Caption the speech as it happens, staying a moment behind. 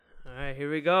All right,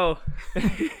 here we go.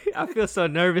 I feel so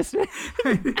nervous,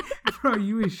 man. Bro,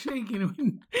 you were shaking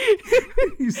when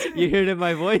you said, You heard it in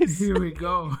my voice? Here we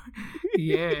go.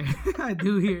 Yeah, I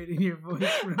do hear it in your voice,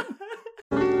 bro.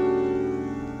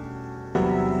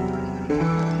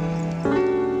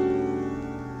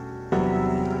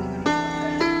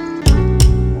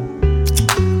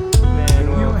 Man,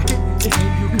 well,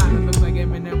 You kind of look like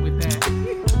Eminem with that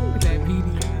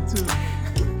beanie on,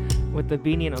 too. with the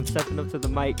beanie and I'm stepping up to the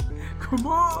mic. Come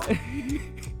on.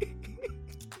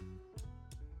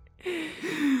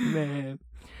 Man.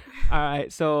 All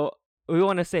right, so we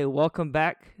want to say welcome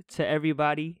back to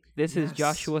everybody. This is Yes.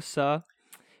 Joshua Suh.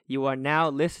 You are now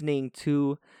listening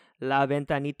to La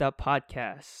Ventanita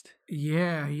podcast.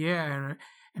 Yeah.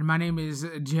 And my name is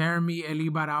Jeremy Eli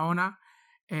Barahona,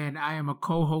 and I am a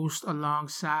co-host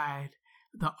alongside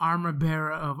the armor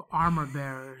bearer of armor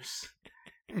bearers,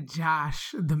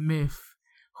 Josh the Myth,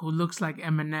 who looks like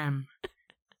Eminem,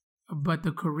 but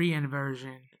the Korean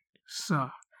version. So,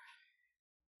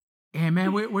 and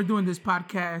man, we're doing this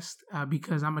podcast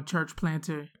because I'm a church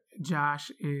planter. Josh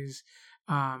is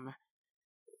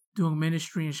doing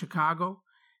ministry in Chicago,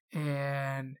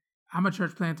 and I'm a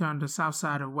church planter on the south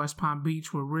side of West Palm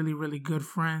Beach. We're really, really good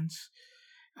friends.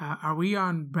 Are we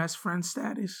on best friend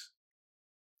status?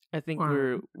 I think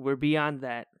Or- we're beyond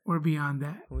that. We're beyond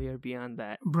that. We are beyond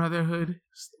that. Brotherhood.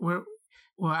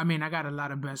 I got a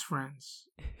lot of best friends.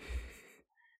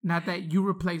 Not that you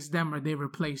replace them or they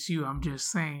replace you. I'm just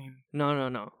saying.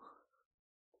 No.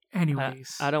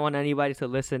 Anyways. I don't want anybody to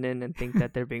listen in and think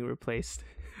that they're being replaced.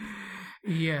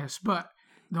 Yes, but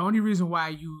the only reason why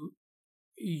you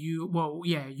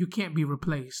can't be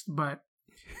replaced, but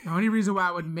the only reason why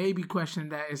I would maybe question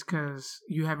that is because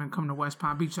you haven't come to West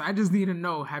Palm Beach. So I just need to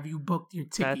know, have you booked your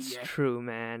ticket That's yet? true,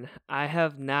 man. I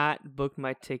have not booked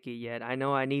my ticket yet. I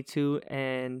know I need to,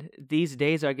 and these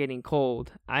days are getting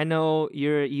cold. I know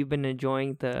you've been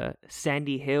enjoying the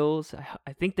sandy hills.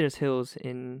 I think there's hills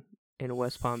in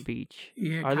West Palm Beach.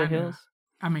 Yeah, Are there kinda. hills?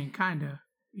 I mean, kinda.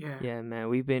 Yeah. Yeah, man.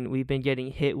 We've been getting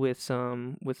hit with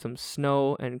some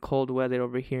snow and cold weather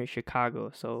over here in Chicago.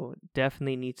 So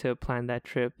definitely need to plan that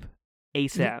trip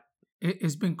ASAP.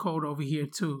 It's been cold over here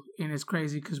too, and it's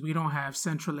crazy because we don't have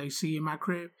central AC in my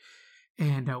crib,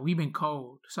 and we've been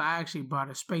cold. So I actually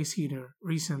bought a space heater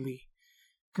recently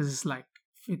because it's like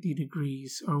 50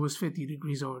 degrees, or it was 50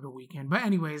 degrees over the weekend. But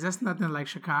anyways, that's nothing like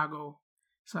Chicago,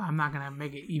 so I'm not gonna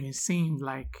make it even seem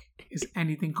like it's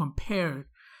anything compared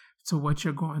to what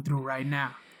you're going through right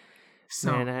now.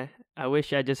 So Man, I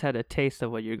wish I just had a taste of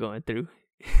what you're going through.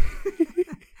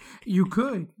 you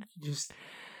could just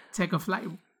take a flight.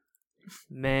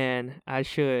 Man, I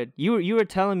should. You were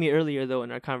telling me earlier though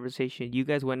in our conversation, you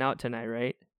guys went out tonight,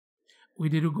 right? We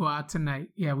did go out tonight.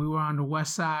 Yeah, we were on the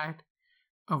west side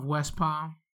of West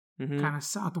Palm, Mm-hmm. kind of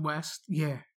southwest.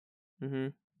 Yeah. Mm-hmm.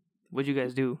 What'd you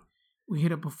guys do? We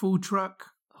hit up a food truck,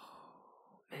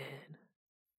 Oh man.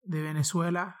 de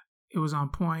Venezuela. It was on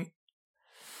point.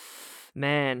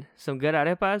 Man, some good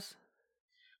arepas?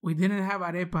 We didn't have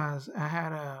arepas. I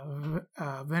had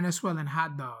a Venezuelan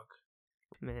hot dog.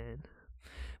 Man.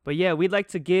 But yeah, we'd like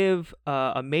to give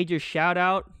a major shout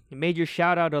out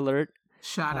alert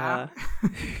Shout out.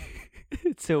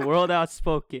 to World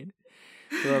Outspoken.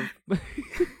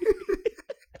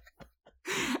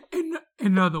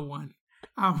 Another one.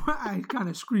 I kind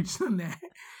of screeched on that.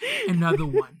 Another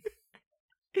one.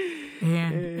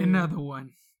 And another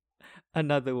one.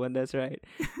 Another one, that's right.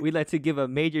 We'd like to give a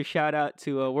major shout out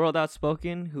to World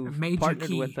Outspoken, who've major partnered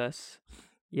key. with us.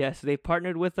 Yes, they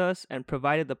partnered with us and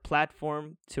provided the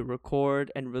platform to record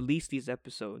and release these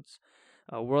episodes.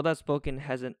 World Outspoken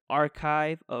has an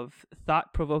archive of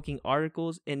thought-provoking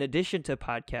articles in addition to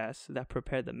podcasts that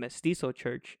prepare the Mestizo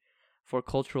Church for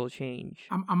cultural change.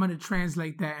 I'm going to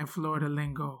translate that in Florida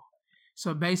lingo.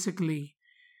 So basically,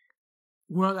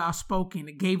 World Outspoken,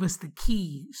 it gave us the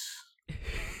keys.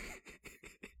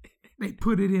 They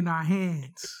put it in our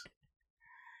hands.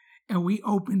 And we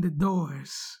opened the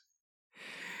doors.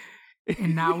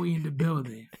 And now we in the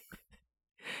building.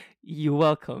 You're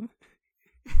welcome.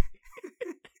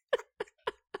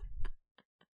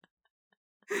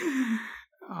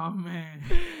 Oh, man.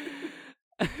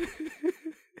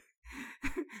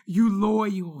 You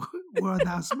loyal, World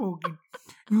Outspoken.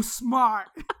 You smart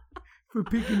for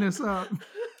picking us up.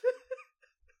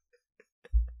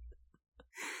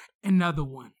 Another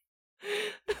one.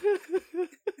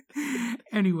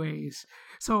 Anyways,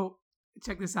 so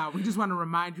check this out. We just want to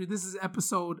remind you, this is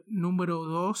episode numero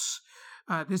dos.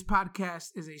 This podcast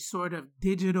is a sort of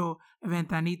digital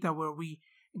ventanita where we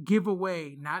give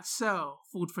away, not sell,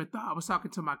 food for thought. I was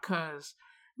talking to my cuz,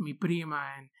 mi prima,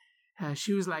 and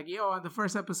she was like, yo, on the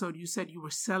first episode, you said you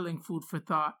were selling food for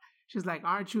thought. She's like,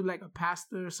 aren't you like a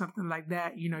pastor or something like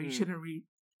that? You know, you shouldn't be,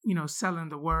 selling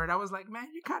the word. I was like, man,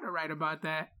 you're kind of right about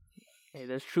that. Hey,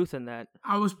 there's truth in that.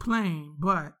 I was playing,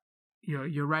 but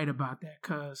you're right about that.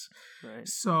 Right.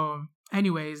 So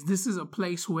anyways, this is a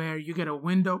place where you get a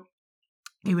window,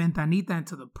 a ventanita,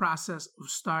 into the process of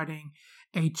starting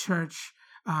a church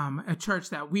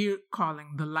that we're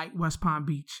calling the Light West Palm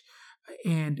Beach.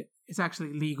 And it's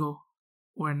actually legal.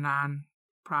 We're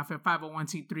non-profit,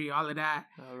 501c3, all of that.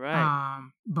 All right.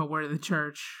 But we're the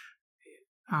church.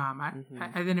 I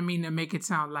didn't mean to make it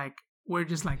sound like we're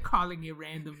just like calling it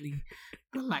randomly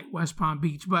the Light West Palm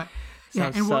Beach. But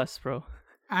sounds sus, bro.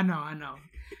 I know.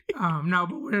 No,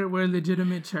 but we're a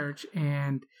legitimate church,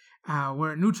 and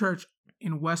we're a new church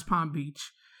in West Palm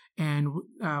Beach. And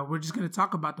we're just going to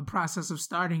talk about the process of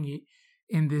starting it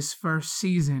in this first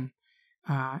season.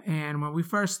 And when we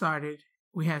first started,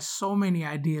 we had so many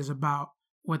ideas about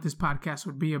what this podcast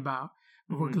would be about.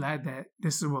 But we're glad that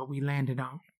this is what we landed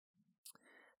on.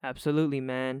 Absolutely,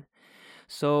 man.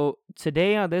 So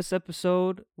today on this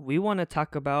episode, we want to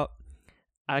talk about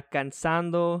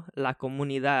Alcanzando la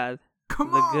Comunidad.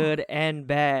 Come the on. Good and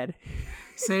bad.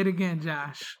 Say it again,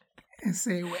 Josh. And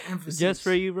say it with emphasis. Just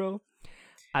for you, bro.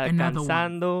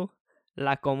 Alcanzando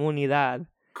la Comunidad.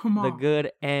 Come on. The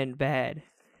good and bad.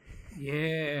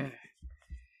 Yeah.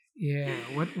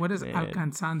 What does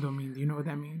alcanzando mean? Do you know what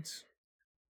that means?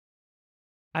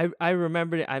 I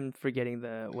remember it. I'm forgetting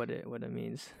what it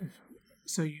means.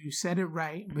 So you said it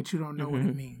right, but you don't know what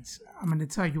it means. I'm going to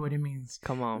tell you what it means.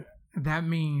 Come on. That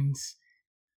means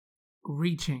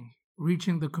reaching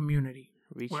the community.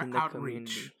 Reaching the outreach.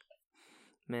 Community.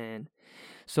 Man.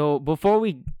 So before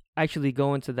we actually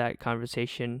go into that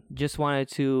conversation, just wanted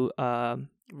to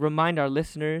remind our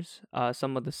listeners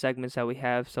some of the segments that we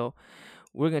have. So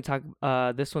we're going to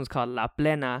talk, this one's called La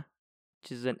Plena,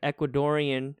 which is an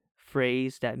Ecuadorian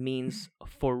phrase that means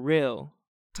for real.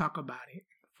 Talk about it.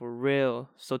 For real.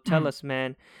 So tell us,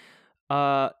 man.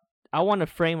 I want to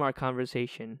frame our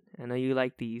conversation. I know you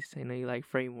like these. I know you like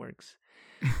frameworks.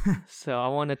 So I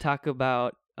want to talk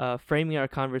about framing our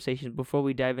conversation before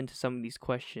we dive into some of these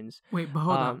questions. Wait, but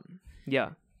hold on. Yeah.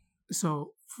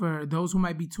 So for those who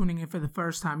might be tuning in for the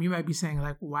first time, you might be saying,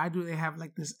 like, why do they have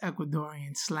like this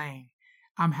Ecuadorian slang?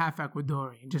 I'm half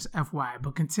Ecuadorian, just FYI,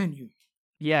 but continue.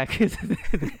 Yeah, because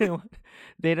they're going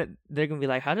to be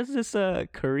like, how does this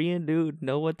Korean dude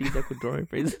know what these Ecuadorian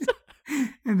phrases are?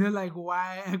 And they're like,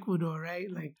 why Ecuador, right?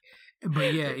 Like,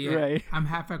 but yeah. Right. I'm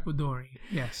half Ecuadorian,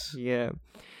 yes. Yeah.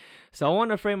 So I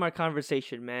want to frame our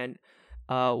conversation, man.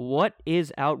 What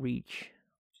is outreach?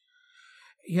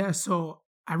 Yeah, so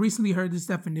I recently heard this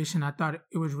definition. I thought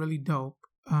it was really dope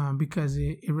because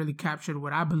it really captured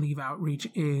what I believe outreach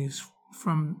is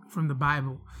from the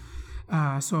Bible.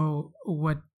 So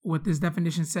what this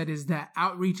definition said is that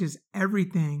outreach is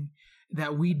everything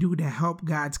that we do to help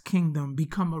God's kingdom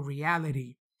become a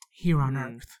reality here on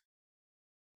earth.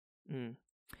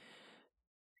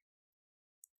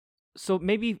 So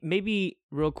maybe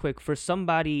real quick, for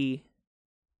somebody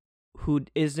who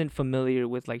isn't familiar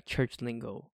with like church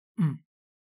lingo,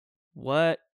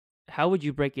 how would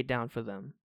you break it down for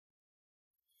them?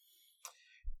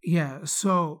 Yeah,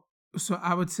 so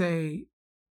I would say,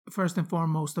 first and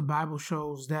foremost, the Bible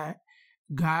shows that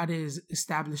God is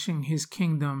establishing his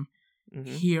kingdom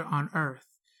here on earth.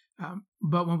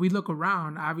 But when we look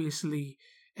around, obviously,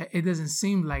 it doesn't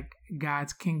seem like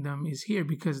God's kingdom is here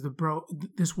because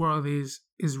this world is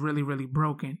really, really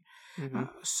broken.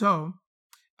 So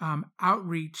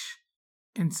outreach,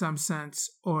 in some sense,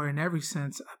 or in every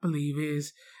sense, I believe,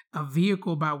 is a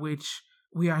vehicle by which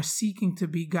we are seeking to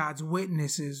be God's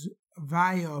witnesses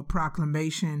via a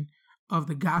proclamation of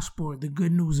the gospel, the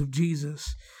good news of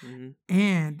Jesus.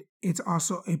 And it's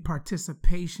also a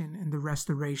participation in the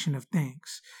restoration of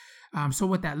things. So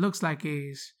what that looks like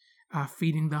is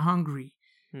feeding the hungry,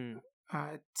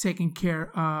 taking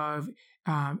care of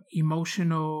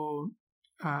emotional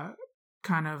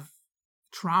kind of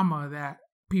trauma that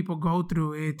people go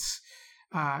through. It's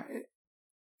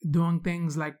doing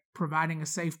things like providing a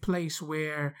safe place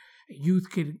where youth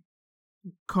could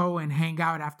go and hang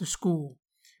out after school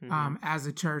as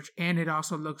a church. And it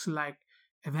also looks like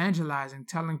evangelizing,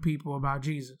 telling people about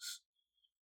Jesus.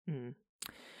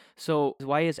 So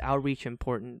why is outreach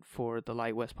important for the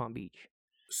Light West Palm Beach?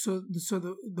 So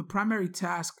the primary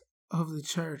task of the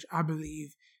church, I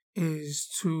believe, is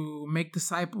to make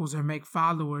disciples or make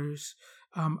followers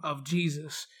of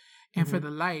Jesus. And for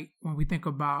the Light, when we think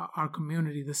about our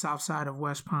community, the south side of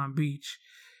West Palm Beach,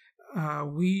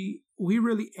 we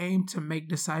really aim to make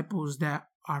disciples that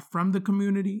are from the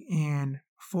community and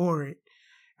for it.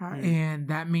 And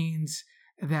that means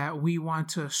that we want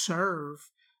to serve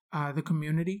the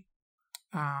community.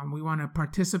 We want to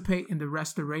participate in the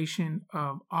restoration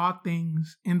of all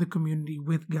things in the community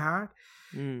with God.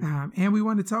 And we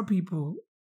want to tell people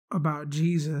about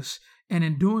Jesus. And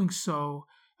in doing so,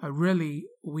 really,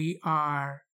 we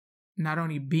are not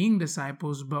only being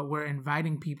disciples, but we're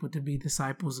inviting people to be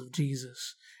disciples of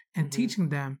Jesus and teaching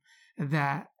them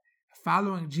that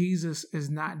following Jesus is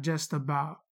not just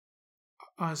about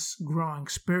us growing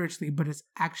spiritually, but it's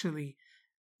actually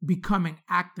becoming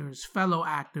actors, fellow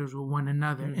actors with one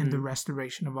another in the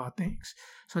restoration of all things.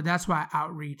 So that's why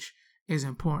outreach is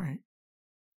important,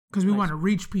 because we want to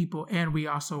reach people and we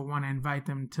also want to invite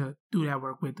them to do that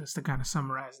work with us, to kind of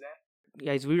summarize that.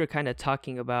 Guys, we were kind of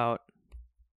talking about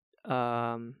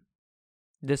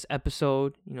this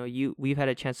episode. We've had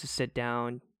a chance to sit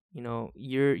down.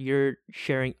 You're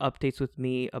sharing updates with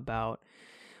me about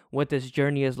what this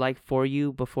journey is like for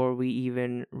you before we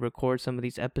even record some of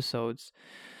these episodes.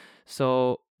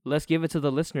 So let's give it to the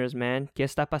listeners, man. ¿Qué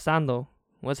está pasando?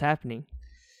 What's happening?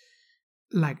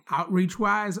 Like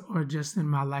outreach-wise or just in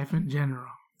my life in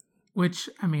general? Which,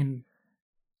 I mean...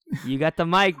 You got the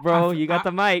mic, bro. You got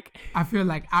the mic. I feel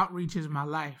like outreach is my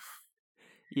life.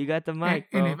 You got the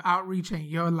mic, bro. And if outreach ain't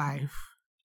your life,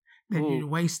 then you're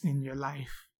wasting your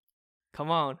life. Come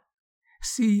on.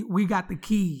 See, we got the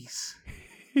keys.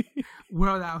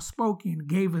 World Outspoken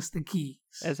gave us the keys.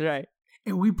 That's right.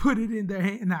 And we put it in their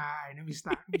hand. Nah, all right, let me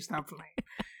stop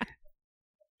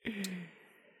playing.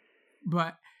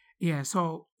 But yeah,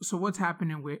 so what's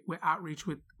happening with outreach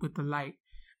with the light?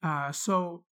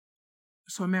 So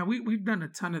man, we've done a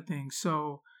ton of things.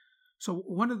 So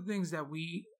one of the things that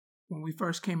when we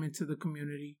first came into the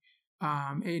community,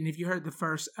 and if you heard the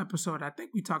first episode, I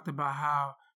think we talked about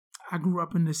how I grew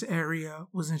up in this area,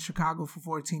 was in Chicago for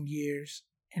 14 years,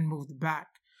 and moved back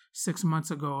 6 months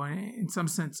ago, and in some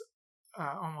sense,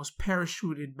 almost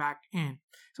parachuted back in.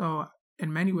 So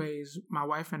in many ways, my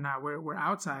wife and I, we're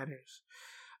outsiders.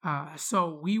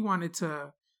 So we wanted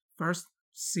to first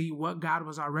see what God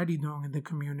was already doing in the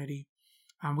community.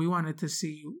 We wanted to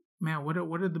see, man, what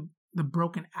are the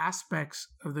broken aspects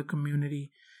of the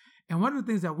community. And one of the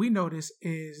things that we noticed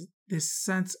is this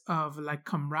sense of like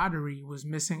camaraderie was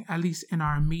missing, at least in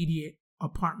our immediate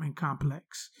apartment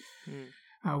complex.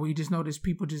 We just noticed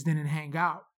people just didn't hang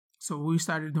out. So what we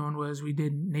started doing was we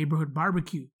did neighborhood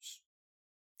barbecues.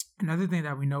 Another thing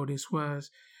that we noticed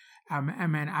was,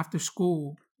 man, after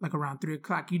school, like around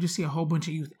 3:00, you just see a whole bunch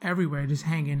of youth everywhere just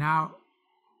hanging out.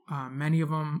 Many of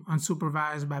them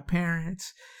unsupervised by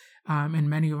parents, and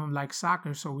many of them like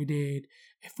soccer. So we did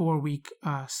a 4-week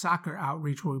soccer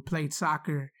outreach where we played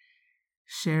soccer,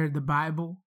 shared the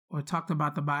Bible or talked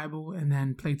about the Bible, and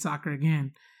then played soccer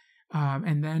again.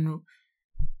 And then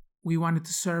we wanted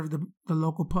to serve the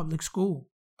local public school.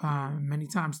 Many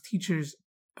times teachers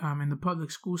in the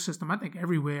public school system, I think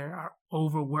everywhere, are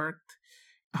overworked,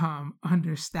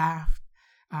 understaffed.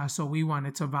 So we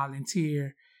wanted to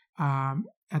volunteer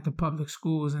at the public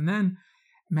schools. And then,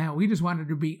 man, we just wanted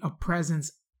to be a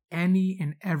presence any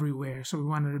and everywhere. So we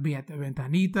wanted to be at the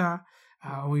Ventanita.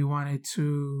 We wanted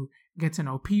to get to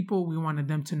know people. We wanted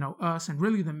them to know us. And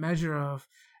really the measure of,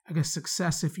 I guess,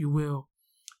 success, if you will,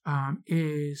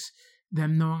 is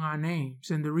them knowing our names.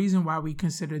 And the reason why we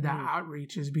consider that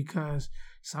outreach is because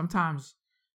sometimes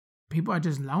people are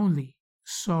just lonely.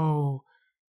 So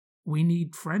we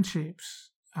need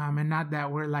friendships. And not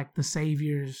that we're like the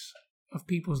saviors of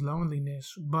people's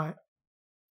loneliness, but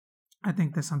I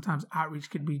think that sometimes outreach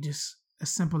could be just as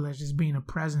simple as just being a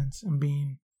presence and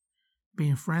being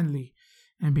friendly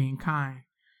and being kind.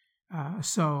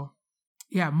 So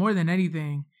yeah, more than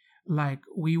anything, like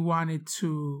we wanted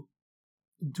to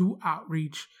do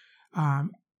outreach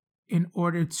in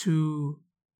order to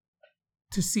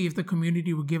see if the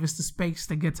community would give us the space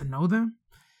to get to know them.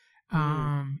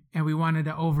 And we wanted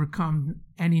to overcome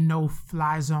any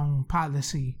no-fly zone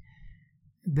policy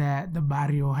that the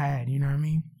barrio had, you know what I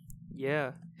mean?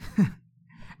 Yeah.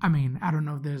 I mean, I don't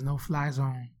know if there's no fly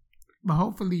zone, but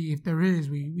hopefully if there is,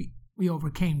 we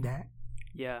overcame that.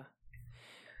 Yeah.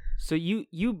 So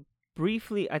you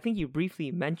briefly, I think you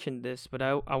briefly mentioned this, but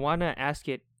I want to ask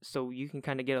it so you can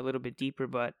kind of get a little bit deeper,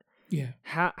 but yeah,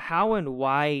 how and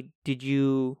why did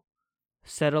you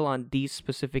settle on these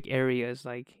specific areas,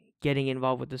 like getting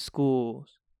involved with the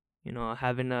schools,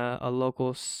 having a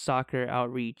local soccer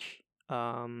outreach,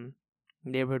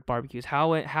 neighborhood barbecues?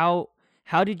 How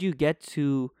did you get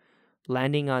to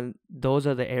landing on those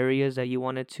are the areas that you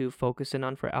wanted to focus in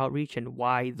on for outreach, and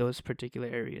why those particular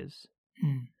areas?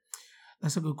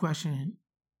 That's a good question.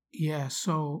 Yeah,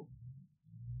 so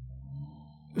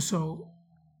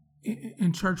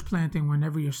in church planting,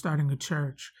 whenever you're starting a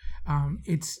church,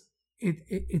 it's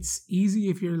easy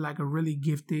if you're like a really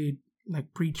gifted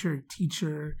like preacher,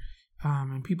 teacher,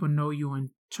 and people know you in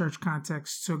church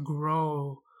context, to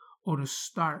grow or to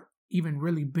start even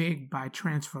really big by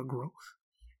transfer growth.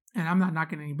 And I'm not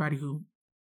knocking anybody who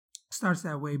starts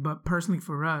that way, but personally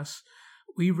for us,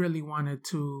 we really wanted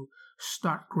to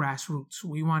start grassroots.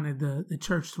 We wanted the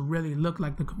church to really look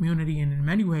like the community, and in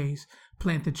many ways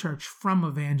plant the church from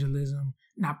evangelism,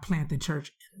 not plant the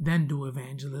church and then do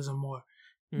evangelism or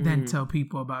then tell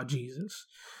people about Jesus.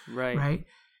 Right.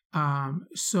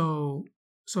 So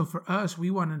for us,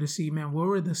 we wanted to see, man, what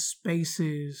were the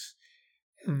spaces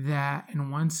that in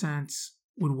one sense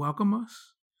would welcome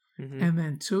us? And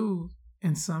then two,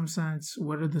 in some sense,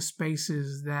 what are the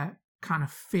spaces that kind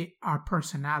of fit our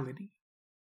personality,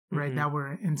 right? That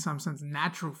were in some sense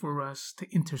natural for us to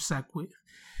intersect with.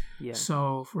 Yeah.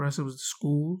 So for us, it was the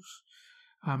schools.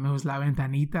 It was La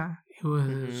Ventanita. It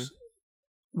was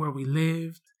where we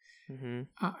lived.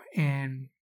 And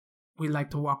we like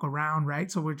to walk around,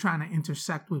 right? So we're trying to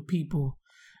intersect with people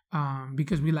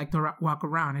because we like to walk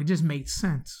around. It just made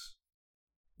sense.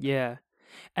 Yeah.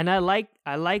 And I like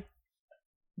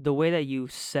the way that you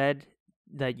said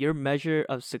that your measure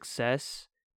of success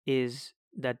is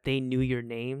that they knew your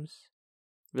names,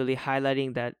 really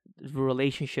highlighting that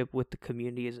relationship with the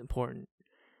community is important.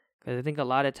 Because I think a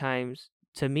lot of times,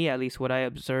 to me at least, what I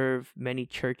observe many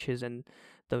churches and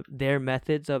their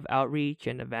methods of outreach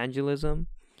and evangelism,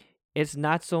 it's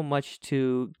not so much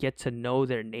to get to know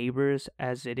their neighbors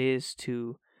as it is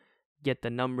to get the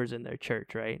numbers in their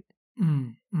church, right?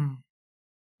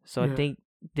 So yeah. I think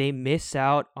they miss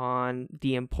out on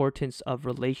the importance of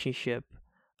relationship,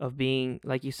 of being,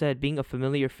 like you said, being a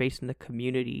familiar face in the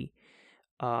community,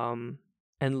 and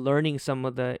learning some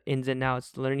of the ins and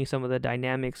outs, learning some of the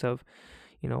dynamics of,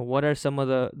 what are some of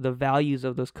the values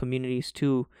of those communities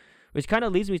too, which kind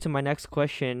of leads me to my next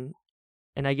question.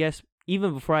 And I guess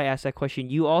even before I ask that question,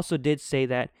 you also did say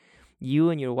that you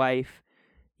and your wife,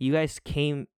 you guys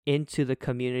came into the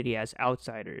community as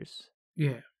outsiders.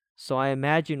 Yeah. So I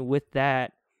imagine with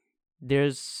that,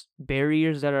 there's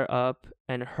barriers that are up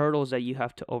and hurdles that you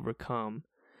have to overcome.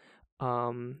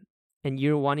 And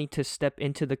you're wanting to step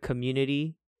into the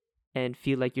community and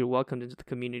feel like you're welcomed into the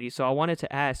community. So I wanted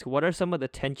to ask, what are some of the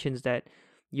tensions that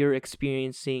you're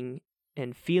experiencing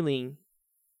and feeling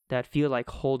that feel like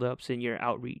holdups in your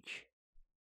outreach?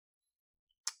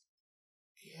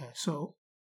 Yeah, so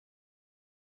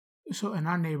in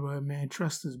our neighborhood, man,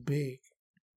 trust is big.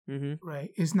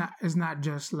 Right? It's not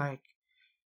just like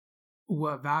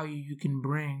what value you can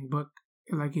bring, but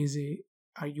like,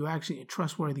 are you actually a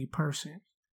trustworthy person?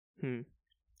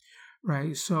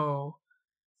 Right? So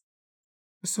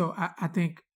I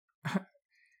think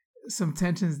some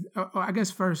tensions, I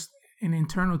guess first, an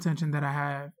internal tension that I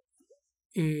have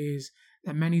is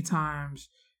that many times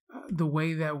the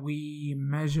way that we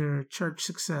measure church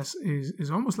success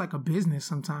is almost like a business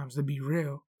sometimes, to be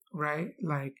real, right?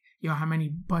 Like, how many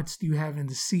butts do you have in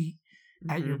the seat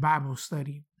at your Bible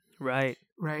study? Right.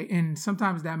 Right. And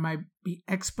sometimes that might be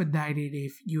expedited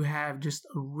if you have just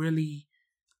a really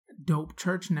dope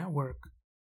church network.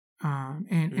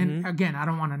 And again, I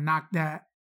don't want to knock that.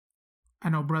 I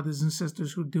know brothers and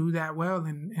sisters who do that well,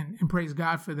 and praise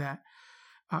God for that.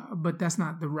 But that's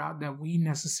not the route that we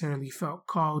necessarily felt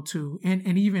called to.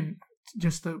 And even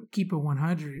just to keep it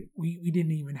 100, we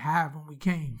didn't even have when we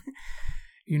came,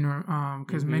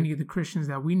 because many of the Christians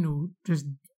that we knew just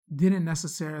didn't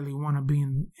necessarily want to be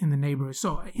in the neighborhood.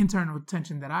 So internal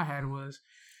tension that I had was,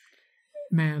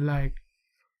 man, like,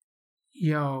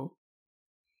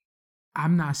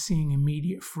 I'm not seeing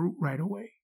immediate fruit right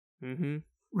away.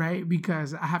 Right?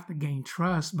 Because I have to gain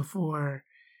trust before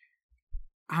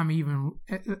I'm even,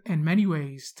 in many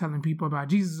ways, telling people about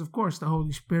Jesus. Of course, the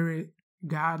Holy Spirit,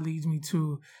 God leads me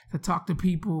to talk to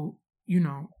people,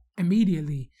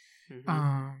 immediately.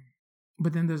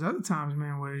 But then there's other times,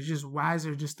 man, where it's just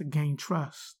wiser just to gain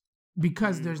trust,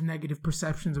 because there's negative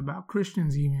perceptions about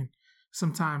Christians even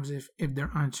sometimes if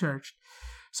they're unchurched.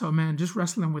 So, man, just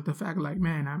wrestling with the fact, like,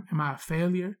 man, am I a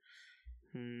failure?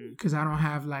 Because I don't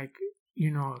have, like,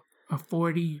 a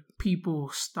 40 people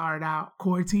start out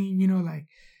core team, like,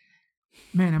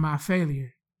 man, am I a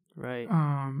failure? Right.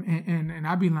 And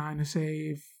I'd be lying to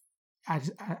say if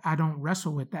I don't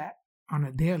wrestle with that on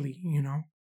a daily,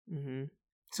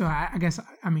 So I guess,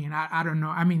 I don't know.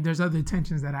 I mean, there's other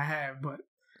tensions that I have, but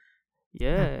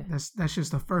yeah, that's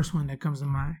just the first one that comes to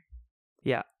mind.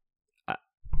 Yeah.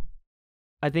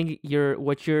 I think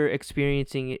what you're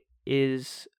experiencing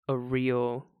is a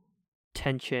real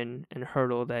tension and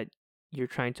hurdle that you're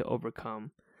trying to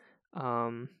overcome.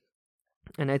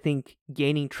 And I think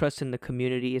gaining trust in the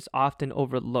community is often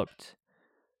overlooked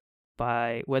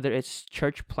by whether it's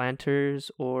church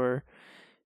planters or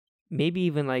maybe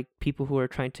even like people who are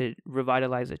trying to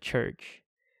revitalize a church,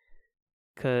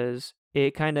 because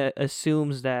it kind of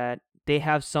assumes that they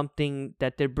have something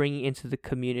that they're bringing into the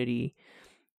community,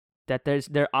 that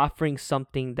they're offering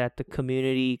something that the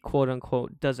community, quote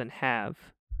unquote, doesn't have.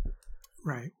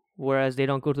 Right. Whereas they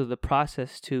don't go through the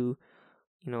process to,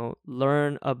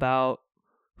 learn about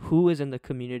who is in the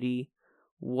community,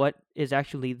 what is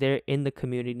actually there in the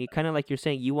community. Kind of like you're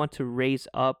saying, you want to raise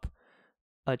up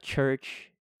a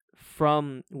church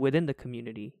from within the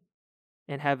community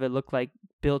and have it look like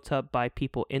built up by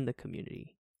people in the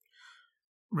community.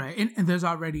 Right. And there's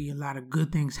already a lot of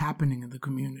good things happening in the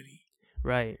community.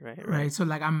 Right. So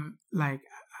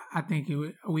I think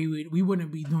we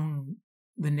wouldn't be doing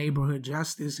the neighborhood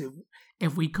justice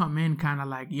if we come in kind of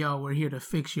like, yo, we're here to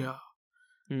fix y'all.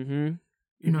 Mm-hmm.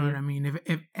 You know what I mean?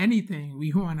 If anything,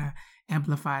 we want to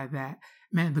amplify that.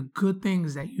 Man, the good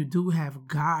things that you do have,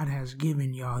 God has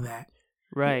given y'all that.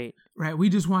 Right. Right. We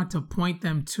just want to point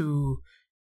them to,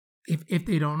 if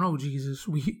they don't know Jesus,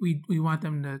 we want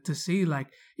them to see like,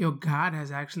 yo, God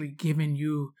has actually given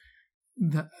you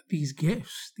these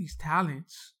gifts, these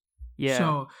talents.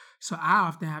 Yeah. So I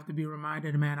often have to be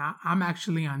reminded, man, I'm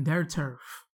actually on their turf,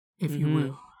 if you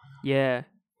will. Yeah.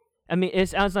 I mean, it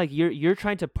sounds like you're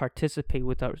trying to participate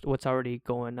with what's already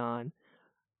going on,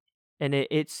 and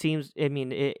it seems. I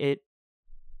mean, it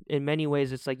in many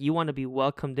ways, it's like you want to be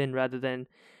welcomed in rather than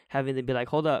having to be like,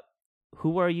 hold up,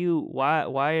 who are you? Why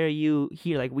are you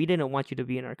here? Like, we didn't want you to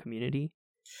be in our community.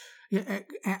 Yeah,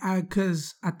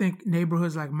 because I think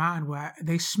neighborhoods like mine, where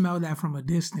they smell that from a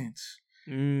distance,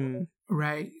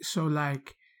 right? So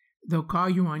like, they'll call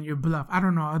you on your bluff. I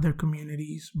don't know other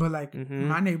communities, but like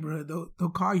my neighborhood, they'll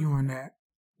call you on that.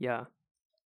 Yeah.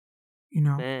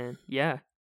 Man, yeah.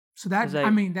 So that, I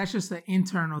mean, that's just the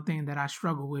internal thing that I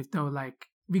struggle with, though. Like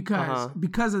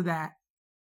because of that,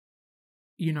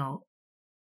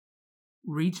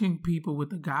 reaching people with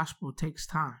the gospel takes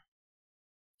time.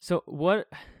 So what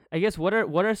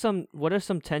are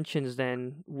some tensions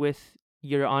then with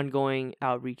your ongoing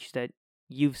outreach that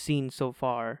you've seen so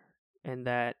far, and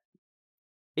that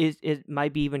it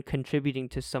might be even contributing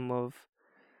to some of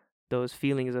those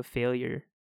feelings of failure?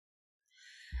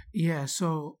 Yeah,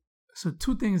 so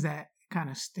two things that kind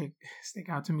of stick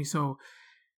out to me. So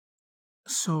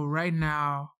right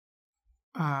now,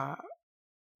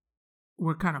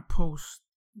 we're kind of post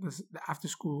the after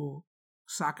school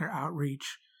soccer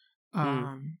outreach.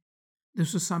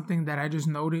 This was something that I just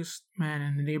noticed, man,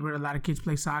 in the neighborhood. A lot of kids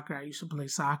play soccer. I used to play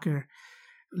soccer.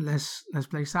 Let's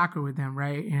play soccer with them,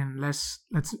 right? And let's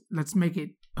make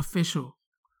it official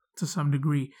to some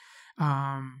degree.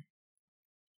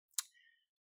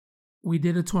 We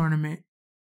did a tournament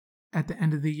at the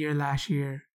end of the year last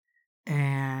year,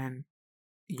 and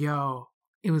yo,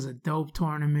 it was a dope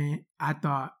tournament. I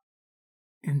thought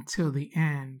until the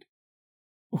end,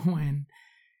 when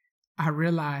I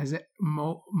realized that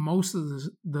most of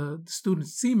the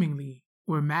students seemingly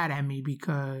were mad at me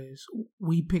because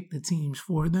we picked the teams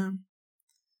for them,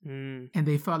 and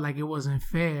they felt like it wasn't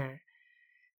fair.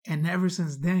 And ever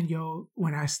since then, yo,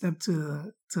 when I stepped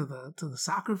to the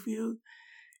soccer field,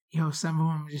 yo, some of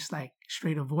them just like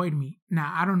straight avoid me.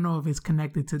 Now I don't know if it's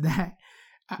connected to that.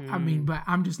 I mean, but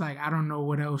I'm just like, I don't know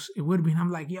what else it would be. And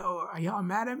I'm like, yo, are y'all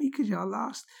mad at me because y'all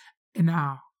lost? And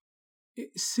now,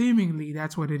 seemingly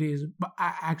that's what it is, but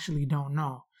I actually don't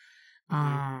know.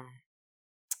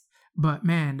 But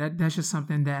man, that's just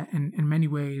something that in many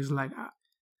ways, like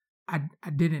I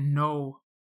didn't know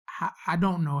I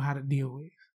don't know how to deal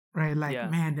with, right?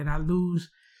 Like, man, did I lose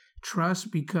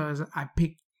trust because I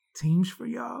picked teams for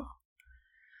y'all?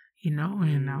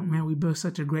 And man, we built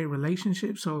such a great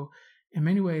relationship. So in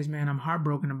many ways, man, I'm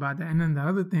heartbroken about that. And then the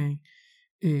other thing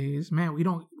is, man, we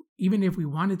don't, even if we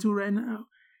wanted to right now,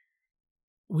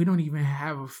 we don't even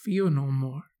have a field no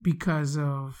more because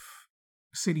of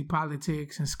city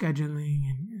politics and scheduling.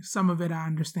 And some of it I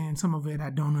understand, some of it I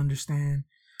don't understand.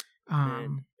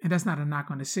 And that's not a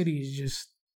knock on the city. It just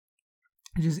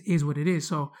is what it is.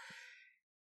 So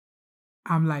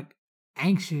I'm like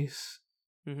anxious.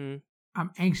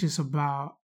 I'm anxious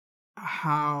about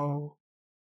how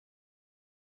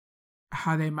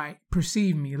they might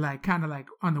perceive me. Like, kind of like,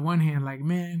 on the one hand, like,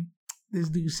 man, this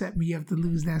dude set me up to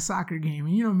lose that soccer game.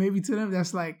 And, maybe to them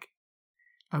that's like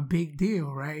a big deal,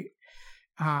 right?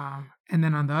 And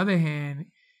then on the other hand,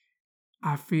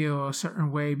 I feel a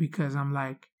certain way because I'm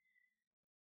like,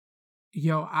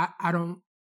 yo, I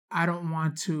don't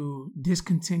want to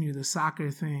discontinue the soccer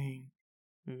thing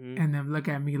and then look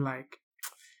at me like,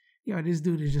 yo, this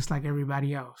dude is just like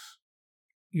everybody else,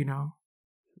 you know,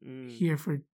 here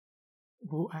for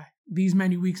these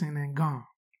many weeks and then gone.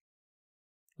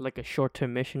 Like a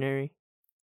short-term missionary.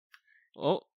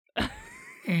 Oh.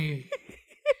 Hey.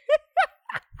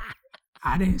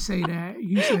 I didn't say that.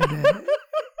 You said that.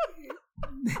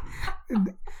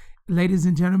 Ladies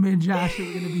and gentlemen, Josh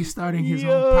is going to be starting his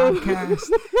own podcast.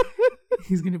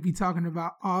 He's going to be talking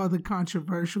about all the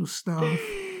controversial stuff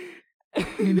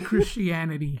in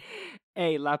Christianity.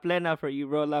 Hey, La Plena for you,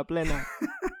 bro. La Plena.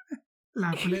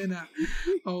 La Plena.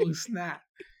 Oh, snap.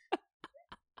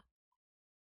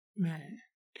 Man.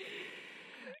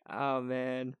 Oh,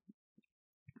 man.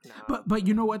 No. But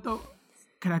you know what, though?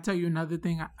 Can I tell you another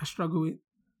thing I struggle with?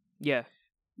 Yeah.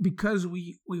 Because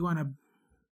we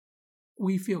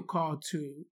feel called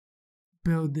to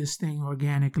build this thing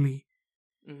organically.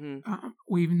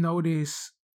 We've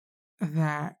noticed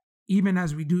that even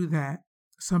as we do that,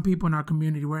 some people in our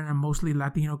community, we're in a mostly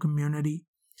Latino community.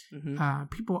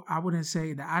 People I wouldn't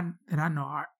say that I know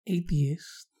are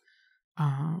atheists.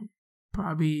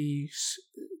 Probably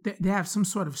they have some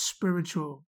sort of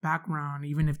spiritual background,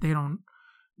 even if they don't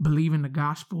believe in the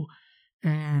gospel.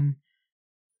 And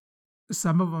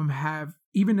some of them have,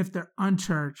 even if they're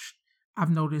unchurched, I've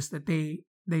noticed that they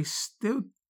still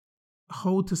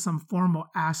hold to some formal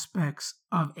aspects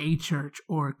of a church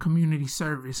or community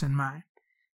service in mind.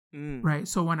 Right?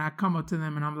 So when I come up to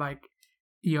them and I'm like,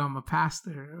 yo, I'm a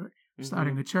pastor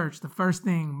starting a church, the first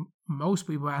thing most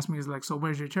people ask me is like, so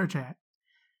where's your church at?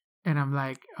 And I'm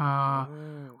like,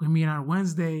 we meet on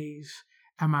Wednesdays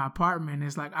at my apartment.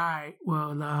 It's like, all right,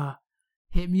 well,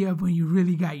 hit me up when you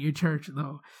really got your church,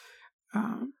 though.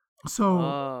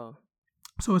 So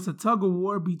it's a tug of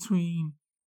war between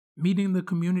meeting the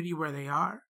community where they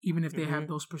are, even if they have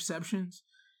those perceptions,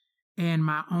 and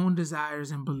my own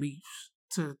desires and beliefs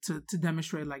to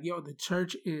demonstrate, like, yo, the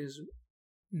church is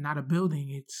not a building;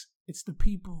 it's the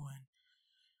people and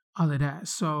all of that.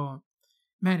 So,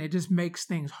 man, it just makes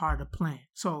things hard to plan.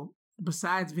 So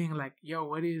besides being like,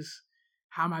 yo,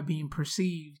 how am I being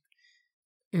perceived?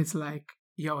 It's like,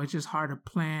 yo, it's just hard to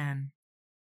plan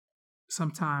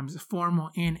sometimes formal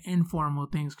and informal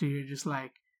things because you're just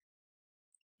like,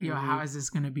 yo, how is this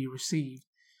going to be received?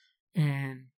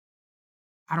 And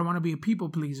I don't want to be a people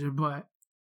pleaser, but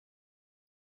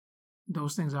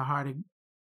those things are hard to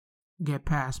get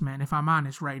past, man, if I'm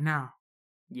honest right now.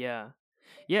 Yeah.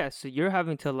 Yeah, so you're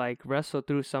having to like wrestle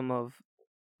through some of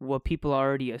what people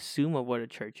already assume of what a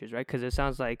church is, right? Because it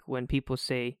sounds like when people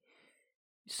say,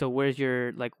 so where's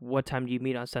your, like, what time do you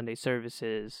meet on Sunday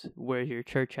services? Where's your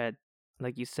church at?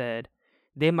 Like you said,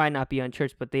 they might not be on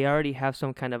church, but they already have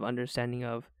some kind of understanding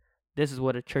of this is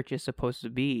what a church is supposed to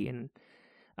be. And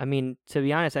I mean, to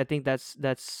be honest, I think that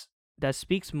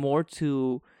speaks more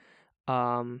to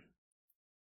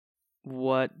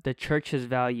what the church has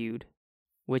valued,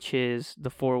 which is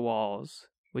the four walls,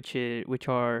 which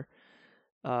are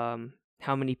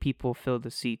how many people fill the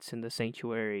seats in the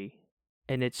sanctuary,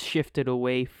 and it's shifted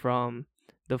away from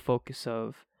the focus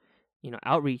of,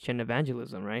 outreach and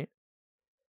evangelism, right?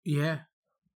 Yeah,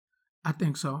 I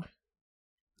think so.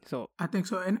 I think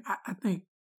so, and I think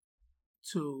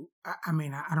too. I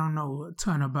mean, I don't know a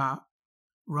ton about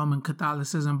Roman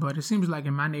Catholicism, but it seems like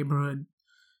in my neighborhood,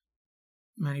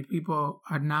 many people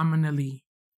are nominally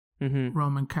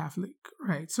Roman Catholic,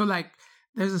 right? So like,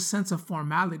 there's a sense of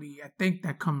formality, I think,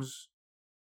 that comes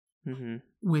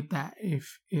with that.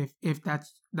 If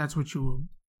that's what you were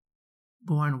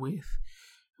born with,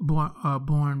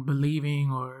 born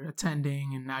believing or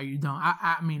attending, and now you don't.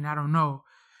 I mean, I don't know,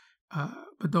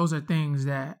 but those are things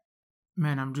that,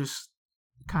 man, I'm just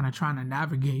kind of trying to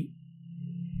navigate,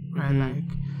 right? Like,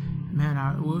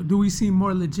 man, do we seem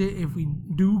more legit if we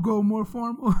do go more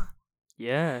formal?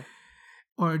 Yeah.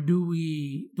 Or do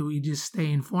we just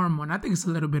stay informal? And I think it's a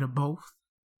little bit of both.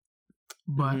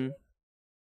 But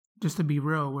just to be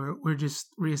real, we're just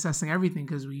reassessing everything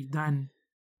because we've done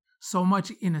so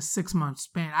much in a 6-month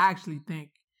span. I actually think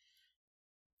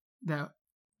that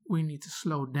we need to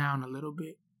slow down a little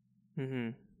bit.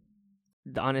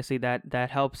 Honestly, that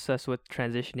helps us with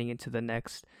transitioning into the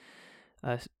next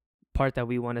part that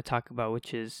we want to talk about,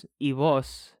 which is y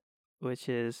vos, which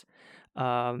is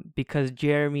because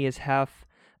Jeremy is half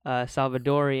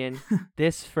Salvadorian.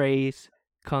 This phrase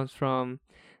comes from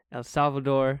El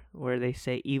Salvador, where they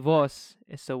say y vos.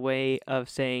 It's a way of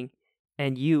saying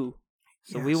and you.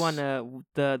 So we want to,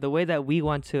 the way that we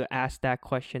want to ask that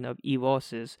question of y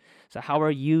vos is, so how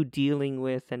are you dealing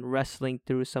with and wrestling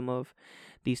through some of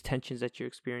these tensions that you're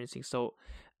experiencing? So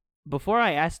before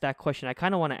I ask that question, I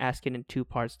kind of want to ask it in two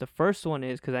parts. The first one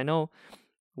is, because I know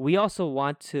we also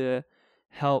want to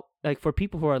help, like for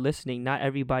people who are listening, not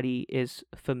everybody is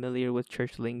familiar with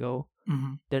church lingo.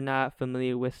 Mm-hmm. They're not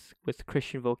familiar with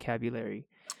Christian vocabulary.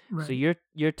 Right. So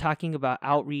you're talking about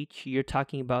outreach, you're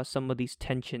talking about some of these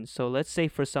tensions. So let's say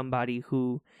for somebody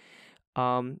who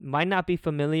might not be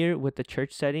familiar with the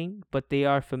church setting, but they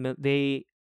are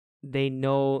they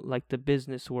know like the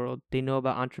business world, they know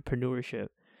about entrepreneurship.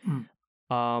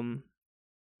 How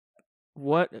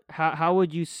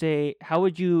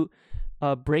would you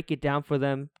break it down for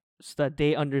them so that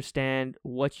they understand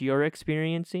what you're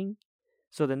experiencing?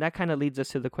 So then that kind of leads us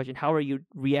to the question, how are you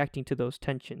reacting to those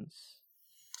tensions?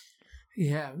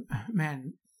 Yeah,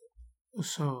 man.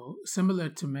 So similar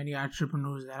to many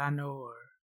entrepreneurs that I know or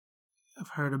I've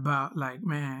heard about, like,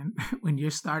 man, when you're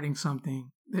starting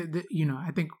something,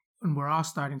 I think when we're all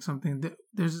starting something,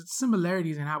 there's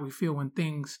similarities in how we feel when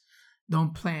things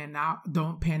don't pan out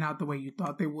the way you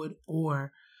thought they would,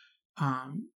 or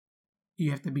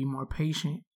you have to be more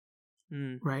patient,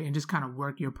 right, and just kind of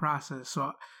work your process.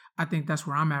 So I think that's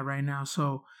where I'm at right now.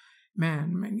 So,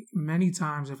 man, many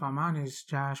times, if I'm honest,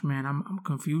 Josh, man, I'm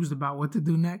confused about what to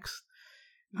do next,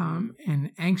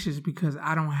 and anxious because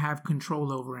I don't have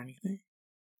control over anything,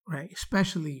 right?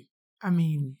 Especially, I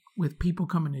mean, with people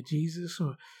coming to Jesus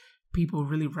or people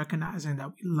really recognizing that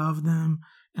we love them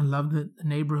and love the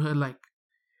neighborhood, like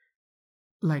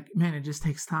man, it just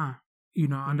takes time.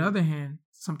 On the other hand,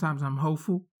 sometimes I'm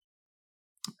hopeful.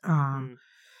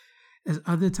 There's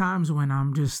other times when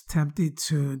I'm just tempted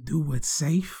to do what's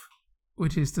safe,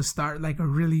 which is to start like a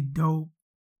really dope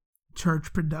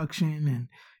church production and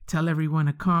tell everyone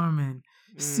to come and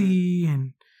see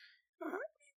and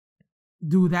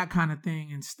do that kind of thing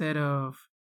instead of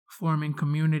forming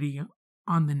community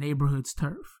on the neighborhood's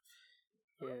turf.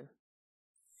 Yeah.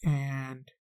 And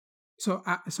so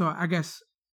I guess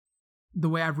the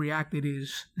way I've reacted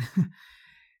is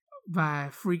by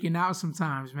freaking out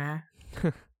sometimes, man.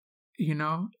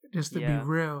 Just to be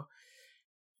real.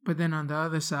 But then on the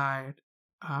other side,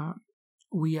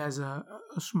 we as a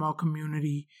small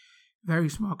community, very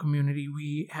small community,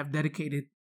 we have dedicated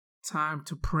time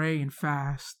to pray and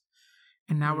fast.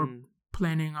 And now we're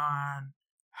planning on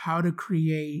how to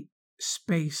create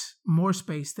more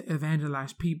space to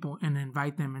evangelize people and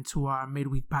invite them into our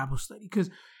midweek Bible study. Because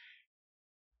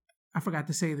I forgot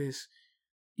to say this.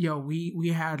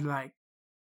 We had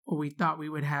we thought we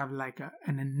would have like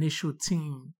an initial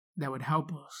team that would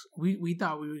help us. We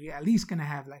thought we were at least gonna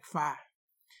have like 5.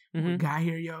 We got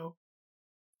here,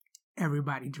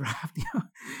 everybody dropped,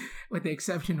 with the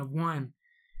exception of one.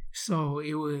 So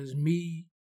it was me,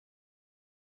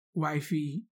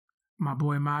 wifey, my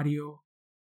boy Mario,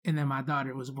 and then my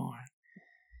daughter was born.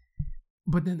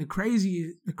 But then the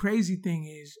crazy thing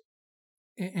is,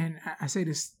 and I say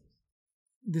this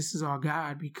is all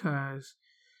God, because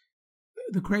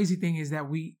the crazy thing is that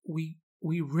we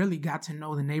really got to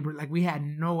know the neighbor. Like, we had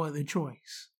no other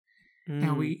choice.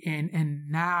 And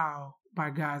now,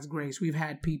 by God's grace, we've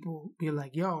had people be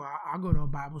like, yo, I'll go to a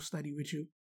Bible study with you,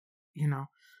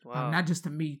 wow. Not just to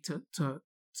me, to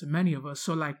many of us.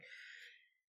 So like,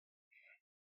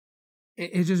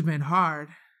 it's just been hard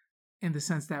in the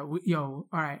sense that all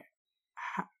right,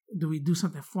 do we do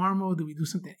something formal? Do we do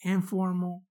something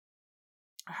informal?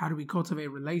 How do we cultivate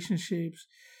relationships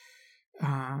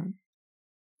that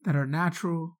are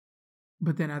natural,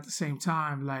 but then at the same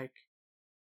time,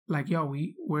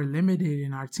 we're limited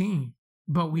in our team,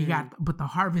 but but the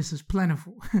harvest is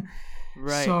plentiful.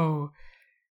 Right. So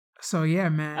yeah,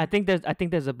 man. I think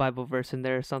there's a Bible verse in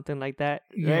there or something like that.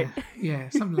 Right? Yeah,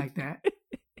 something like that.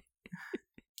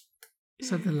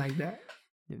 Something like that.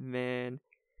 Man.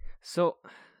 So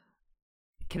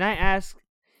can I ask,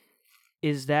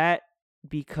 is that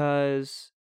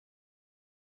because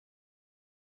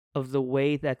of the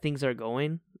way that things are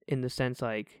going, in the sense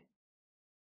like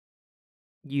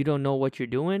you don't know what you're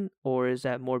doing, or is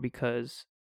that more because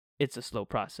it's a slow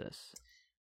process?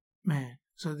 Man,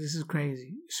 so this is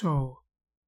crazy. So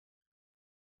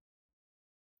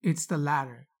it's the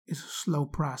latter. It's a slow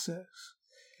process.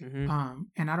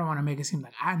 And I don't want to make it seem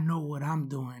like I know what I'm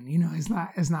doing.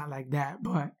 It's not like that.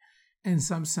 But in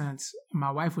some sense,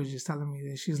 my wife was just telling me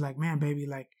this. She's like, man, baby,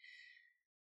 like,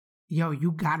 yo,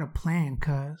 you got a plan,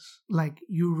 cuz. Like,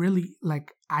 you really,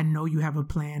 like, I know you have a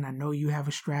plan. I know you have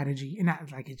a strategy. And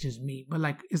not like it's just me, but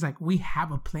like, it's like we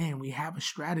have a plan. We have a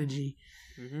strategy.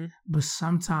 But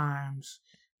sometimes,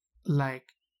 like,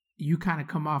 you kind of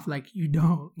come off like you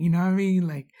don't. You know what I mean?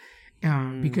 Like,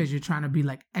 because you're trying to be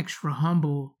like extra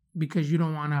humble, because you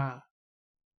don't want to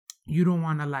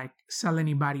like sell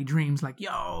anybody dreams like,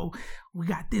 yo, we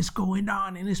got this going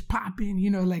on and it's popping,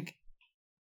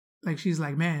 like she's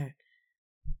like, man,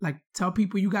 like, tell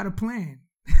people you got a plan.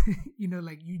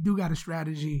 like you do got a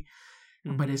strategy,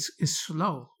 but it's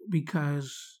slow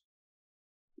because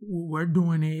we're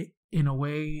doing it in a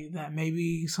way that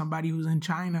maybe somebody who's in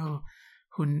China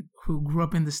who grew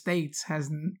up in the States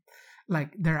hasn't,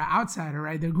 like, they're an outsider,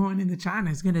 right? They're going into China.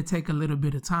 It's going to take a little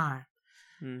bit of time.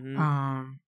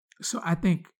 So I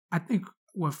think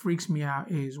what freaks me out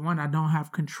is, one, I don't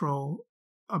have control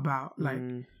about, like,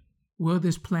 will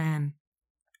this plan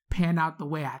pan out the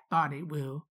way I thought it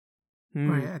will,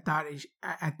 or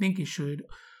I think it should.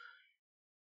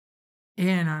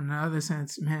 And on the other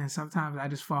sense, man, sometimes I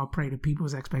just fall prey to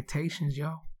people's expectations,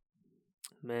 yo.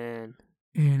 Man.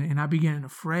 And I be getting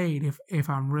afraid if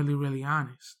I'm really, really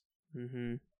honest.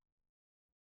 No,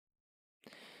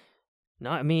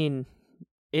 I mean,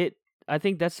 I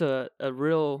think that's a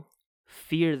real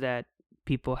fear that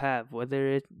people have, whether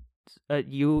it's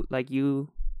you,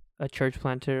 a church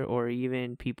planter, or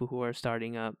even people who are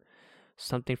starting up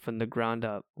something from the ground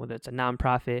up, whether it's a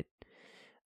nonprofit,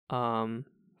 some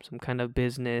kind of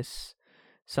business,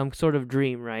 some sort of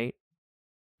dream, right?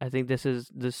 I think this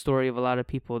is the story of a lot of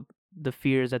people. The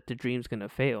fear is that the dream's gonna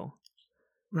fail.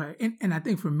 Right. And I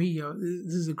think for me, yo,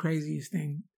 this is the craziest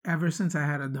thing. Ever since I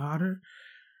had a daughter,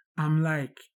 I'm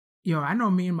like, yo, I know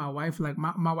me and my wife, like,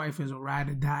 my wife is a ride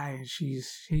or die, and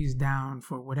she's down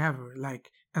for whatever,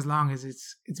 like, as long as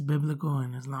it's biblical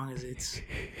and as long as it's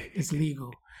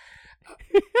legal.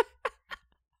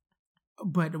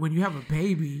 But when you have a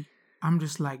baby, I'm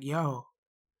just like, yo,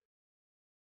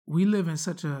 we live in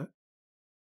such a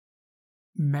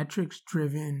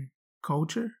metrics-driven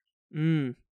culture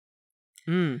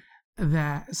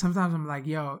that sometimes I'm like,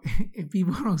 yo, if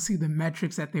people don't see the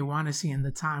metrics that they want to see in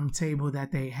the timetable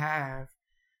that they have,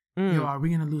 yo, are we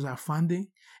going to lose our funding?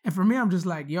 And for me, I'm just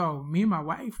like, yo, me and my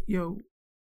wife, yo,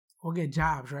 we'll get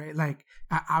jobs, right? Like,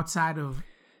 outside of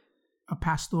a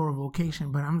pastoral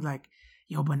vocation. But I'm like,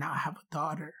 yo, but now I have a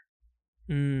daughter.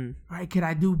 Right? Could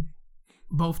I do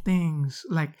both things,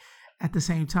 like, at the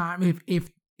same time?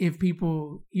 If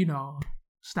people,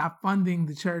 stop funding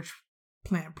the church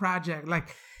plant project, like,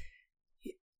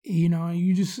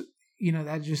 you just,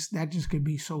 that just could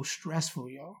be so stressful,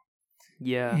 yo.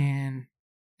 Yeah. And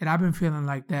I've been feeling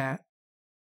like that.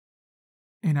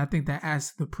 And I think that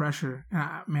adds to the pressure.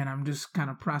 Man, I'm just kind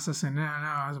of processing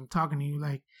now as I'm talking to you.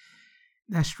 Like,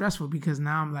 that's stressful because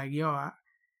now I'm like, yo,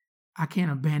 I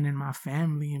can't abandon my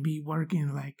family and be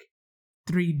working like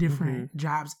 3 different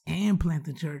jobs and plant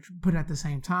the church. But at the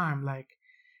same time, like,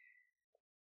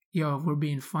 yo, if we're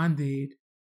being funded,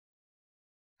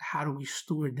 how do we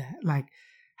steward that? Like,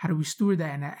 how do we steward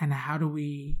that, and how do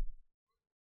we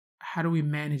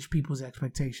manage people's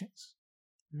expectations?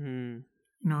 And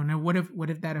then what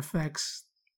if that affects,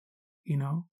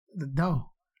 the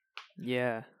dough?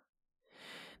 Yeah.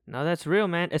 No, that's real,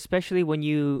 man. Especially when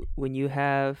you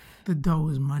have, the dough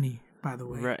is money, by the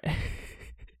way. Right.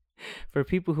 For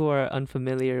people who are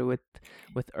unfamiliar with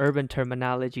urban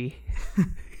terminology.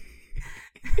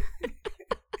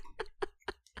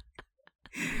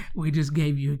 We just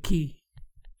gave you a key.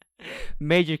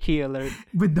 Major key alert.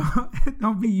 But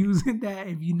don't be using that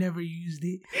if you never used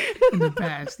it in the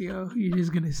past, yo. You're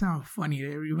just gonna sound funny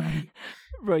to everybody.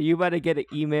 Bro, you about to get an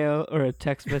email or a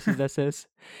text message that says,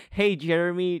 "Hey,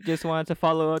 Jeremy, just wanted to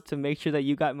follow up to make sure that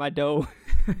you got my dough."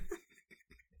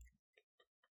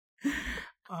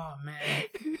 Oh, man.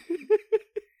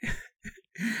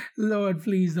 Lord,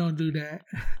 please don't do that.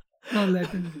 Don't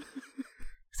let them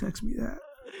text me that.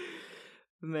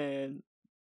 Man.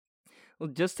 Well,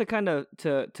 just to kind of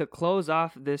to close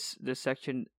off this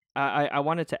section, I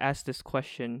wanted to ask this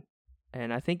question,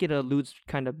 and I think it alludes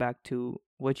kind of back to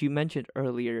what you mentioned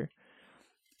earlier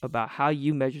about how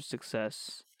you measure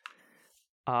success.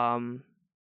 Yeah,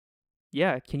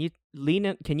 can you lean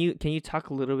in, can you talk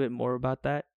a little bit more about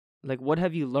that? Like, what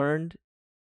have you learned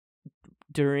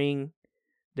during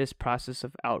this process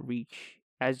of outreach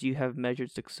as you have measured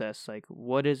success? Like,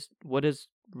 what does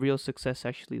real success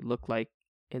actually look like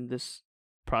in this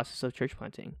process of church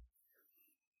planting?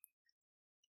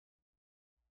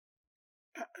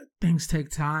 Things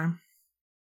take time.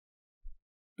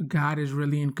 God is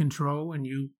really in control, and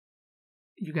you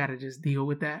got to just deal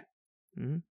with that.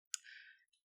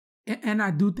 And I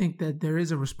do think that there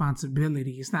is a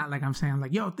responsibility. It's not like I'm saying,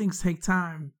 like, yo, things take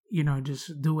time,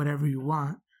 just do whatever you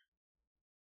want.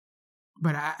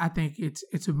 But I think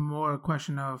it's a more a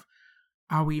question of,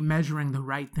 are we measuring the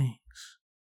right things?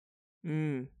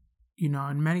 And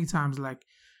many times, like,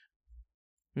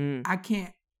 I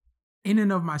can't, in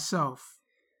and of myself,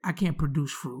 I can't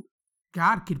produce fruit.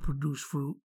 God can produce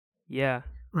fruit. Yeah.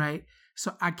 Right?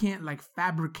 So I can't, like,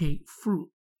 fabricate fruit,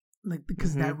 like,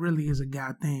 because that really is a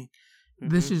God thing.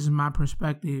 this is my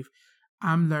perspective.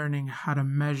 I'm learning how to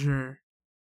measure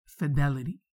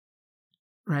fidelity,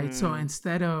 right? So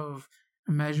instead of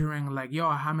measuring like, yo,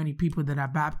 how many people did I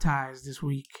baptize this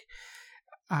week?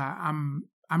 I'm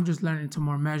just learning to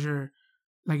more measure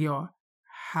like, yo,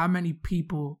 how many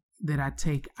people did I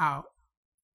take out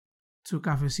to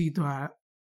Cafecito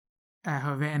at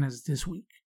Havana's this week?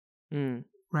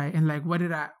 Right? And like, what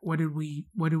did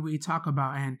we talk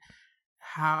about, and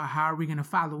how are we gonna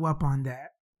follow up on that?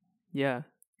 Yeah.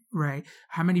 Right?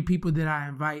 How many people did I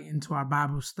invite into our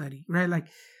Bible study? Right?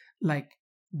 Like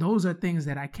those are things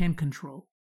that I can control.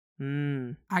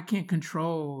 I can't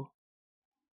control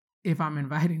if I'm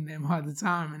inviting them all the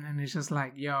time, and then it's just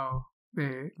like, yo,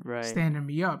 they're standing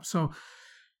me up. So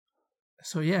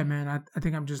yeah, man, I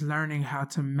think I'm just learning how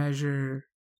to measure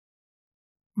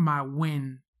my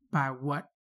win by what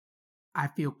I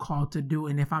feel called to do,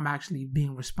 and if I'm actually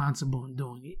being responsible in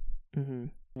doing it.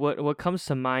 What comes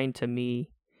to mind to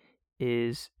me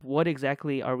is, what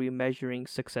exactly are we measuring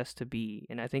success to be?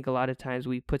 And I think a lot of times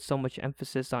we put so much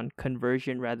emphasis on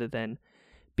conversion rather than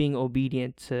being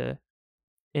obedient to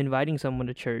inviting someone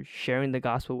to church, sharing the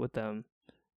gospel with them,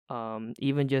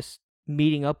 even just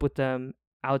meeting up with them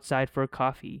outside for a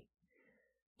coffee,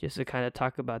 just to kind of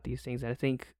talk about these things. And I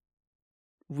think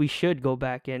we should go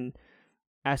back and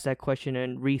ask that question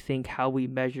and rethink how we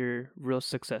measure real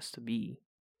success to be.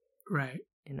 Right.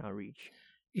 In outreach.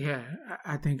 Yeah,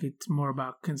 I think it's more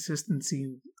about consistency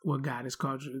in what God has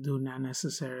called you to do, not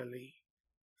necessarily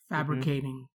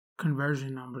fabricating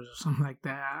conversion numbers or something like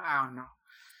that. I don't know.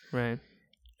 Right.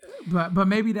 But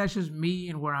maybe that's just me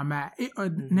and where I'm at.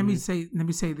 Let me say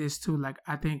this too. Like,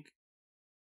 I think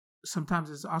sometimes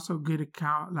it's also a good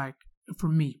account. Like, for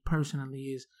me personally,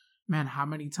 is, man, how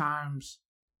many times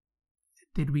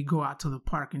did we go out to the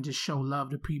park and just show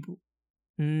love to people?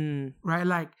 Right?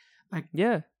 Like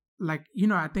yeah. Like, you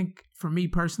know, I think for me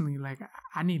personally, like,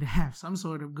 I need to have some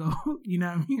sort of goal, you know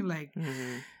what I mean?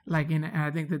 Like, and I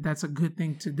think that that's a good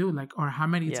thing to do. Like, or how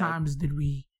many times did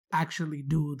we actually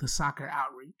do the soccer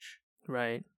outreach?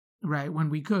 Right,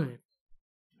 when we could.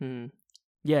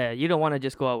 Yeah, you don't want to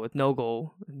just go out with no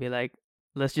goal and be like,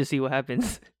 let's just see what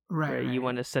happens. Right. You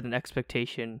want to set an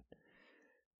expectation.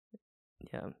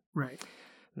 Yeah. Right.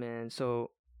 Man,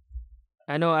 so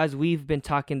I know as we've been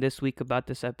talking this week about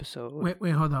this episode.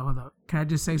 Wait, hold on. Can I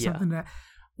just say something that,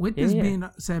 with this being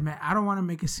said, man, I don't want to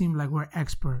make it seem like we're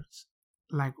experts.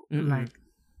 Like, you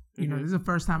know, this is the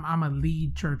first time I'm a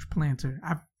lead church planter.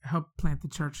 I've helped plant the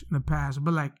church in the past,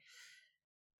 but like,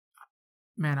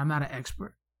 man, I'm not an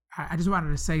expert. I just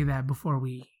wanted to say that before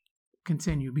we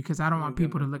continue, because I don't want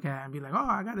people to look at it and be like, oh,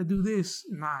 I got to do this.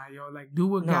 Nah, yo, like, do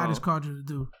what God has called you to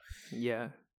do. Yeah.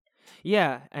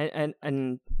 Yeah.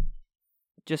 And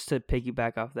just to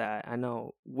piggyback off that, I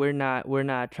know we're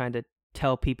not trying to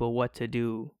tell people what to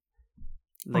do.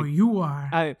 Like, you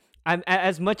are. I'm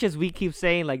as much as we keep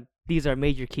saying, like, these are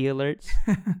major key alerts.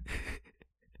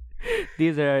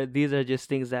 these are just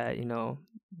things that, you know,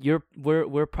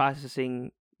 we're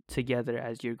processing together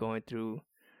as you're going through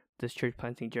this church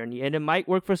planting journey, and it might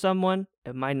work for someone,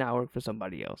 it might not work for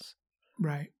somebody else.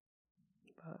 Right.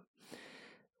 But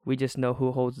we just know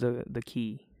who holds the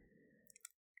key.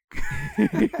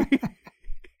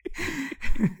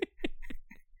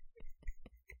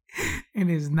 And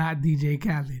it's not DJ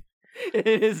Khaled.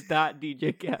 It is not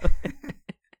DJ Khaled.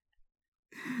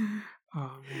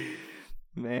 Oh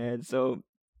man. So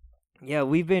yeah,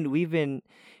 we've been,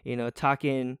 you know,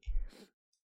 talking.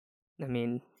 I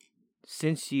mean,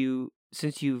 since you've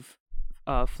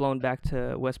flown back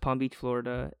to West Palm Beach,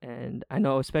 Florida, and I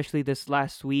know especially this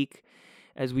last week,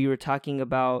 as we were talking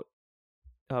about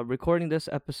recording this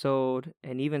episode,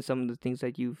 and even some of the things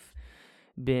that you've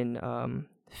been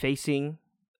facing,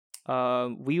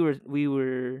 we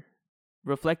were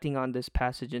reflecting on this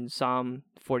passage in Psalm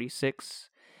 46.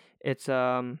 It's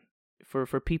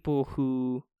for people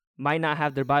who might not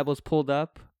have their Bibles pulled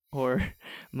up or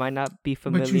might not be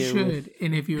familiar. But you should,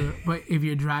 and if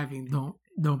you're driving,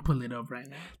 don't pull it up right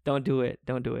now. Don't do it.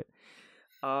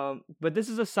 But this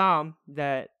is a psalm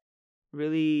that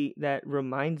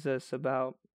reminds us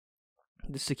about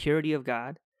the security of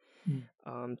God.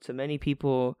 To many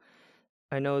people,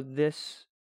 I know this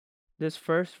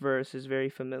first verse is very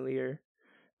familiar,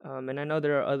 and I know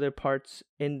there are other parts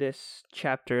in this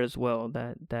chapter as well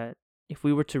that if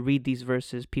we were to read these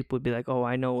verses, people would be like, "Oh,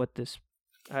 I know what this.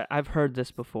 I've heard this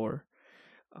before."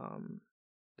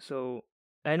 So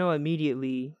I know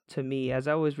immediately, to me, as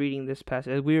I was reading this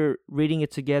passage, as we were reading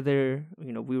it together,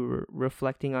 you know, we were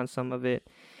reflecting on some of it.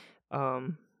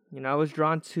 You know, I was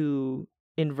drawn to,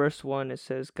 in verse 1, it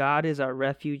says, "God is our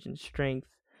refuge and strength,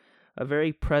 a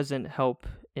very present help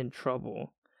in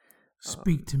trouble.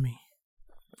 Speak to me.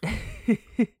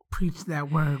 Preach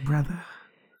that word, brother.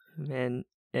 Man,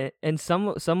 and some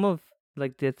of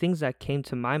like the things that came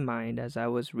to my mind as I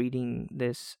was reading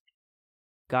this,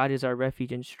 God is our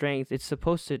refuge and strength. It's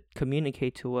supposed to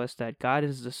communicate to us that God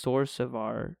is the source of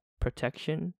our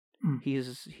protection.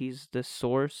 He's the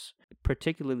source,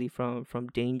 particularly from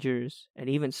dangers and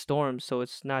even storms. So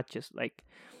it's not just like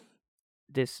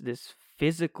this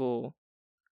physical,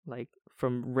 like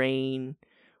from rain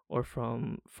or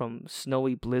from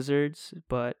snowy blizzards,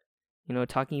 but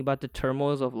talking about the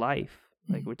turmoils of life.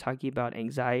 Like we're talking about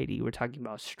anxiety, we're talking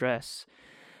about stress,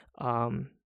 and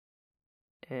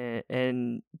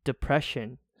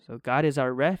depression. So God is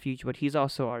our refuge, but He's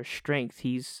also our strength.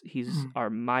 He's our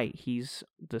might. He's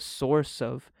the source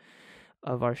of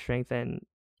our strength. And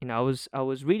I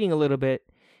was reading a little bit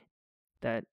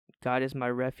that God is my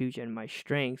refuge and my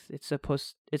strength. It's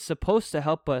supposed to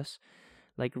help us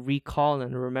like recall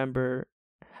and remember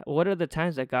what are the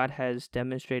times that God has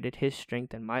demonstrated His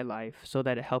strength in my life, so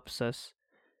that it helps us,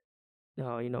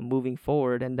 moving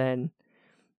forward. And then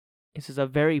this is a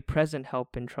very present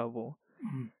help in trouble.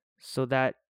 So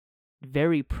that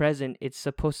very present, it's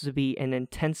supposed to be an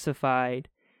intensified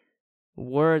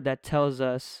word that tells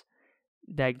us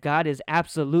that God is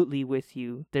absolutely with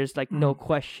you. There's like no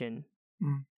question,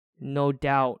 no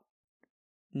doubt,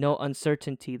 no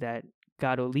uncertainty that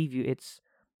God will leave you. It's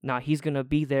not, He's going to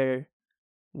be there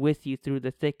with you through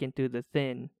the thick and through the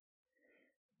thin,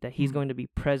 that He's going to be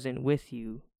present with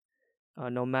you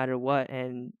no matter what.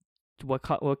 And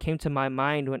what came to my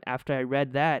mind after I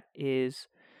read that is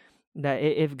that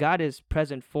if God is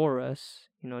present for us,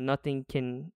 nothing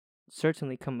can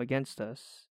certainly come against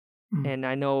us. And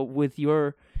I know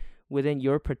within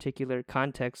your particular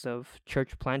context of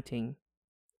church planting,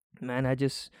 man,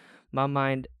 my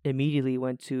mind immediately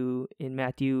went to in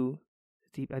Matthew,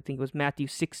 I think it was Matthew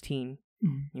 16,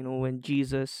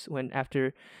 when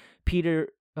after Peter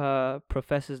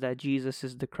professes that Jesus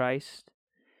is the Christ,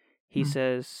 he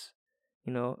says,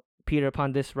 Peter,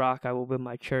 upon this rock I will build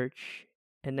my church.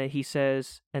 And then he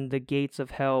says, and the gates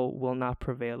of hell will not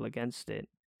prevail against it.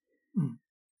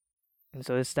 And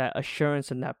so it's that assurance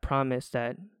and that promise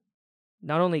that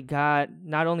not only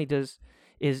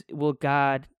will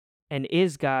God and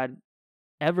is God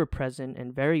ever present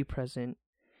and very present,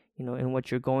 in what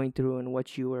you're going through and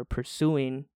what you are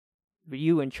pursuing,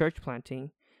 you in church planting,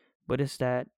 but it's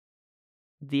that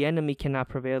the enemy cannot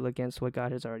prevail against what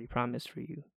God has already promised for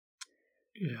you.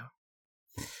 Yeah.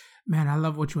 Man, I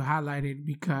love what you highlighted,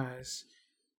 because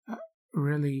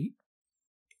really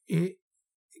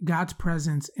God's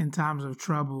presence in times of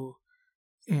trouble,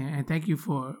 and thank you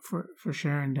for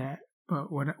sharing that.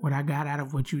 But what I got out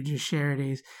of what you just shared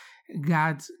is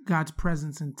God's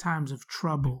presence in times of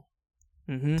trouble,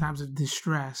 times of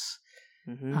distress,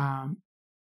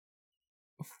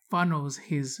 funnels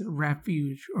His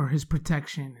refuge or His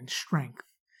protection and strength.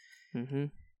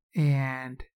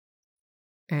 And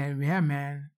yeah,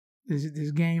 man,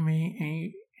 this game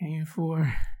ain't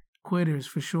for quitters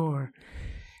for sure.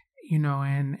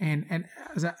 And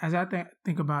as I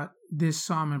think about this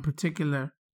psalm in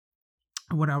particular,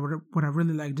 what I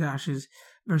really like, Josh, is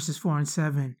verses 4 and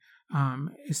 7.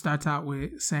 It starts out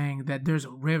with saying that there's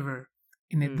a river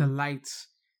and it delights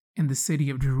in the city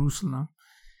of Jerusalem.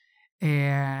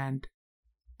 And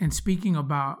speaking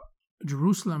about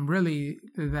Jerusalem, really,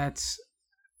 it's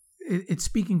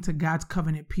speaking to God's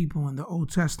covenant people in the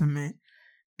Old Testament.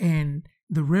 And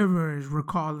the river is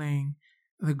recalling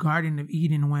the Garden of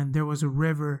Eden, when there was a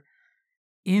river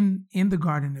in the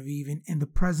Garden of Eden, and the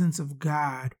presence of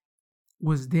God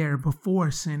was there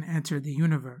before sin entered the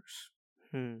universe.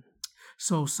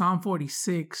 So Psalm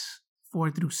 46,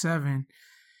 4-7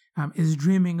 is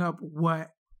dreaming up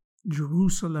what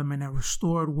Jerusalem in a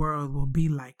restored world will be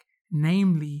like,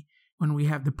 namely when we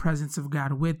have the presence of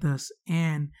God with us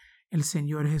and El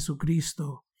Señor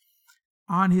Jesucristo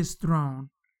on His throne.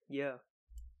 Yeah.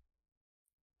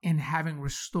 And having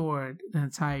restored the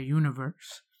entire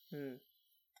universe.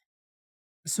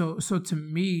 So to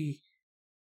me,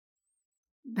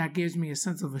 that gives me a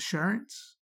sense of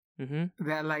assurance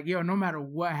that, like, no matter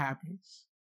what happens,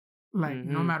 like,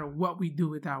 no matter what we do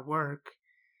with our work,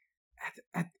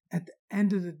 at the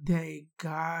end of the day,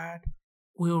 God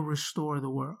will restore the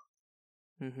world.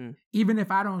 Even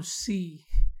if I don't see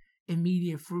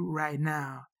immediate fruit right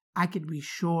now, I could be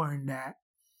sure in that.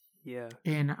 Yeah.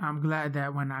 And I'm glad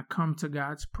that when I come to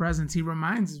God's presence, He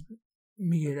reminds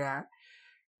me of that.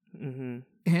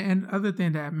 And other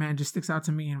thing that, man, just sticks out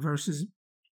to me in verses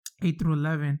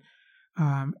 8-11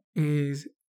 is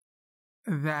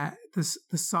that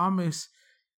the psalmist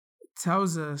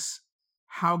tells us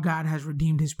how God has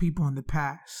redeemed his people in the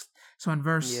past. So in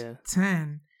verse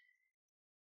 10,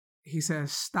 he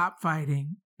says, "Stop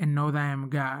fighting and know that I am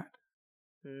God."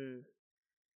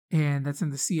 And that's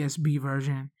in the CSB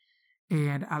version.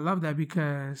 And I love that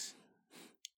because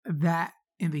that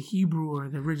in the Hebrew or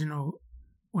the original,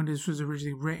 when this was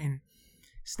originally written,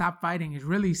 stop fighting is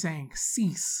really saying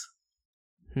cease.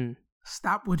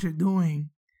 Stop what you're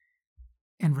doing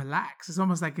and relax. It's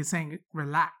almost like it's saying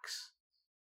relax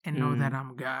and know that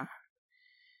I'm God.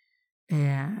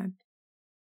 And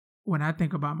when I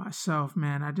think about myself,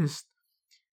 man, I just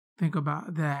think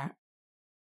about that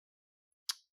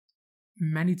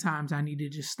many times I need to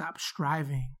just stop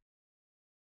striving,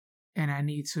 and I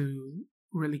need to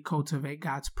really cultivate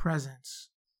God's presence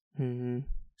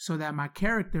so that my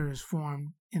character is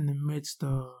formed in the midst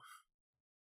of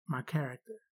my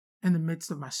character, in the midst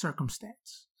of my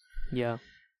circumstance. Yeah.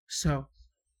 So,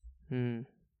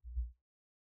 yeah.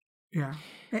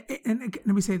 And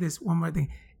let me say this one more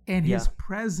thing. And his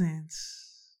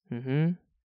presence, when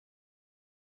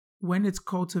it's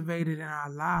cultivated in our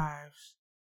lives,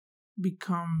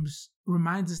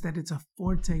 reminds us that it's a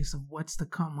foretaste of what's to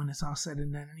come when it's all said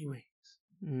and done anyways.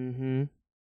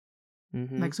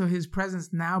 Like, so his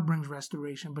presence now brings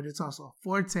restoration, but it's also a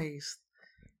foretaste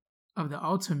of the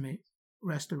ultimate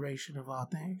restoration of all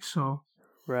things. So,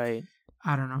 right.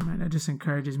 I don't know, man. That just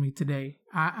encourages me today.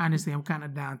 Honestly, I'm kind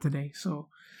of down today. So,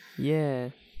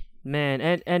 yeah, man.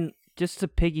 And just to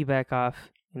piggyback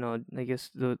off, I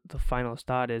guess the final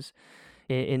thought is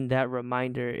in that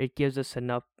reminder, it gives us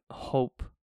enough hope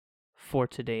for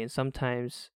today. And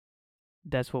sometimes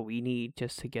that's what we need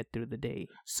just to get through the day.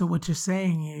 So what you're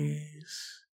saying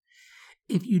is,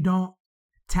 if you don't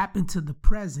tap into the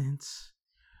presence,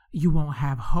 you won't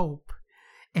have hope.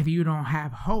 If you don't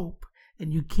have hope,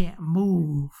 then you can't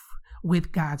move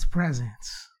with God's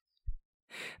presence.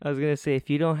 I was going to say, if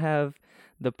you don't have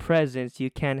the presence, you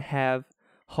can't have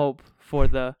hope for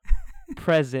the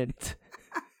present.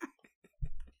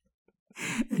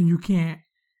 And you can't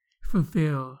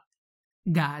fulfill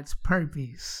God's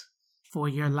purpose for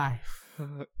your life.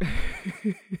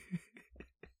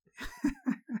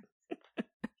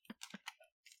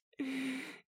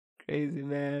 Crazy,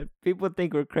 man. People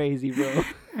think we're crazy, bro.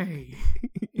 Hey,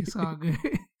 it's all good.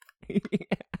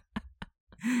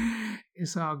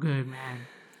 It's all good, man.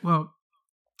 Well,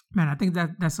 man, I think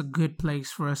that's a good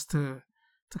place for us to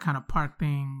kind of park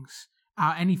things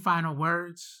out. Any final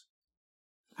words?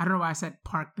 I don't know why I said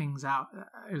park things out.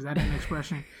 Is that an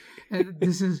expression?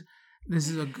 This is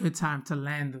a good time to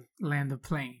land the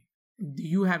plane. Do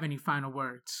you have any final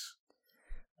words?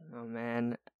 Oh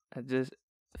man, I just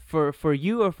for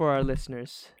you or for our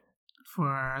listeners? For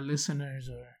our listeners,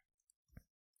 or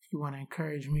if you want to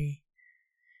encourage me,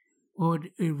 well,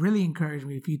 it really encouraged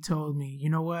me if you told me, you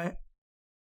know what?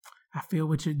 I feel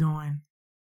what you're doing.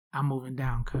 I'm moving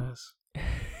down, cuz.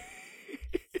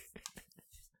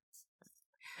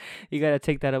 You gotta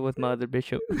take that up with Mother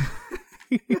Bishop.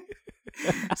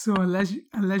 So unless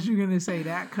you're gonna say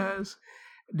that, cuz,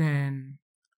 then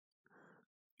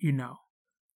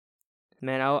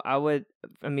Man, I would.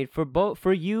 I mean,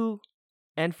 for you,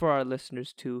 and for our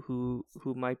listeners too,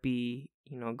 who might be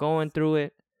going through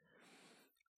it.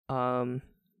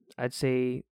 I'd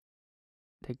say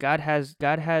that God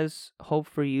has hope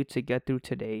for you to get through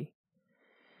today.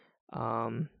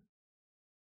 I'm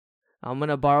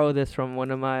gonna borrow this from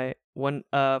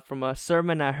from a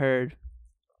sermon I heard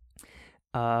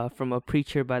from a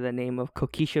preacher by the name of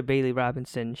Kokisha Bailey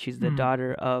Robinson. She's the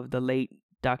daughter of the late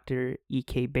Dr.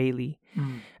 E.K. Bailey.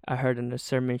 I heard in a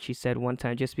sermon she said one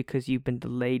time, just because you've been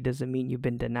delayed doesn't mean you've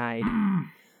been denied.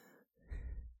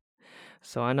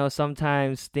 So I know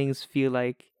sometimes things feel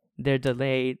like they're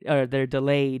delayed,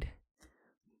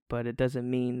 but it doesn't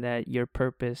mean that your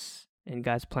purpose and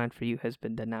God's plan for you has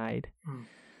been denied.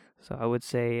 So I would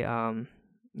say, in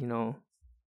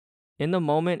the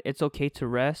moment, it's okay to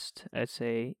rest. I'd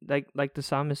say, like the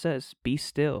psalmist says, be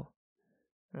still.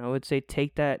 And I would say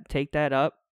take that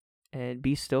up and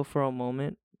be still for a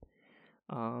moment.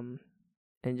 And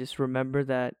just remember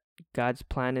that God's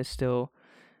plan is still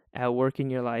at work in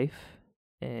your life,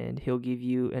 and He'll give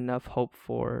you enough hope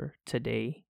for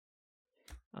today,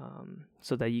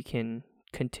 so that you can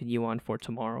continue on for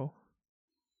tomorrow.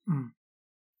 Man,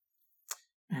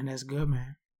 that's good,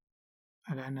 man.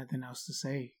 I got nothing else to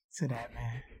say to that,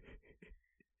 man.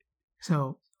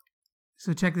 So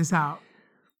check this out.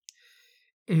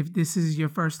 If this is your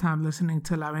first time listening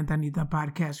to La Ventanita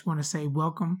podcast, we want to say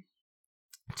welcome.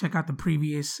 Check out the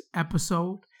previous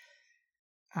episode.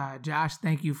 Josh,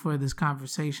 thank you for this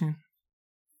conversation.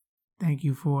 Thank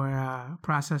you for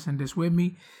processing this with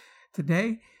me.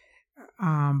 today.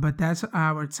 But that's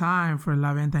our time for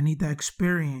La Ventanita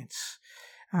Experience.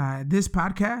 This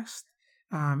podcast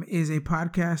is a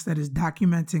podcast that is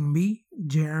documenting me,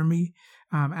 Jeremy,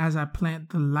 as I plant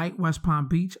the light West Palm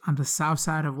Beach on the south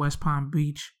side of West Palm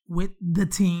Beach with the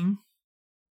team.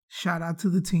 Shout out to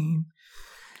the team.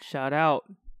 Shout out.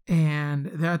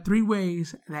 And there are 3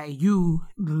 ways that you,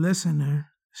 the listener,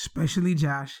 especially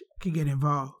Josh, can get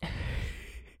involved.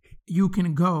 You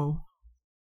can go.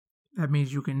 That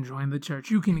means you can join the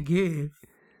church. You can give.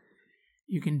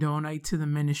 You can donate to the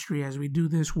ministry as we do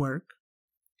this work.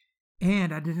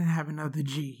 And I didn't have another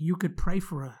G. You could pray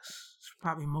for us. It's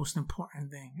probably the most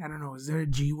important thing. I don't know. Is there a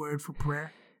G word for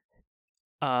prayer?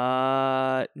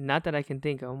 Not that I can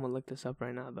think of. I'm gonna look this up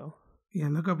right now, though. Yeah,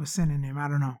 look up a synonym. I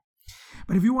don't know.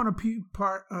 But if you want to be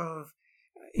part of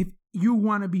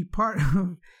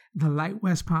the Light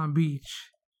West Palm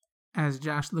Beach, as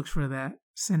Josh looks for that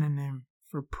synonym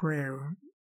for prayer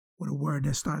with a word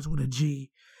that starts with a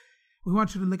G, we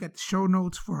want you to look at the show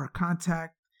notes for our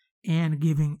contact and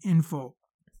giving info.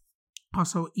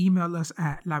 Also, email us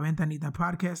at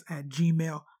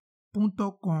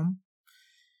laventanitapodcast@gmail.com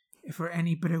for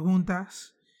any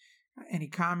preguntas, any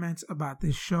comments about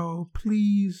this show.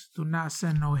 Please do not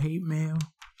send no hate mail.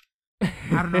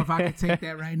 I don't know if I can take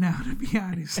that right now, to be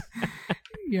honest.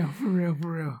 Yeah, for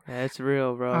real. That's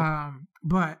real, bro.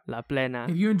 But La plena.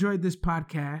 If you enjoyed this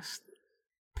podcast,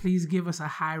 please give us a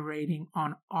high rating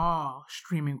on all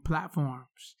streaming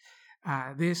platforms.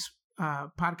 This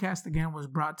podcast, again, was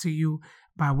brought to you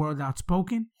by World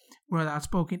Outspoken. World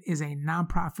Outspoken is a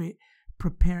nonprofit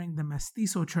preparing the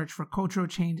Mestizo Church for cultural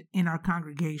change in our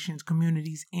congregations,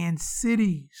 communities, and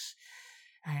cities.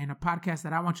 And a podcast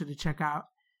that I want you to check out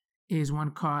is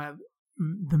one called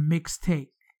The Mixed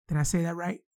Take. Did I say that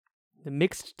right? The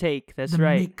Mixed Take. That's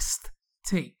right. The Mixed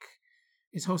Take.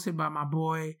 It's hosted by my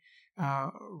boy,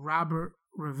 Robert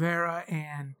Rivera,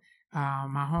 and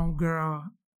my homegirl,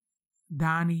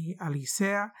 Donnie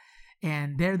Alicea.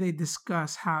 And there they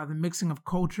discuss how the mixing of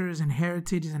cultures and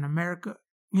heritages in America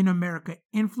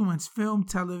influence film,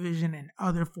 television, and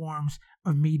other forms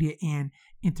of media and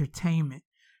entertainment.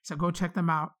 So go check them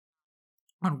out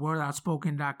on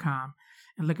wordoutspoken.com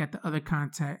and look at the other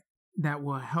content that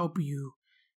will help you,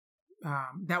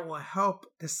 that will help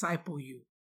disciple you.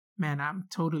 Man, I'm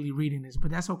totally reading this,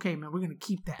 but that's okay, man. We're going to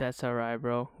keep that. That's all right,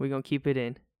 bro. We're going to keep it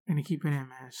in. We're going to keep it in,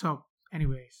 man. So,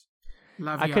 anyways,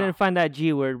 love y'all. I couldn't find that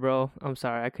G word, bro. I'm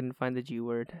sorry. I couldn't find the G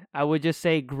word. I would just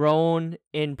say groan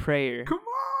in prayer. Come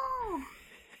on.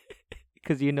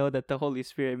 Because you know that the Holy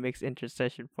Spirit makes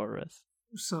intercession for us.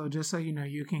 So, just so you know,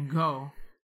 you can go,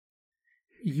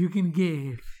 you can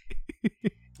give,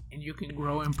 and you can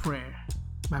grow in prayer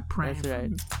by praying for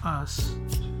us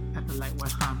at the Light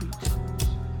West Palm Beach.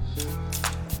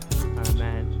 All right,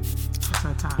 man. That's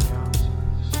our time, y'all.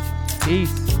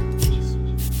 Peace.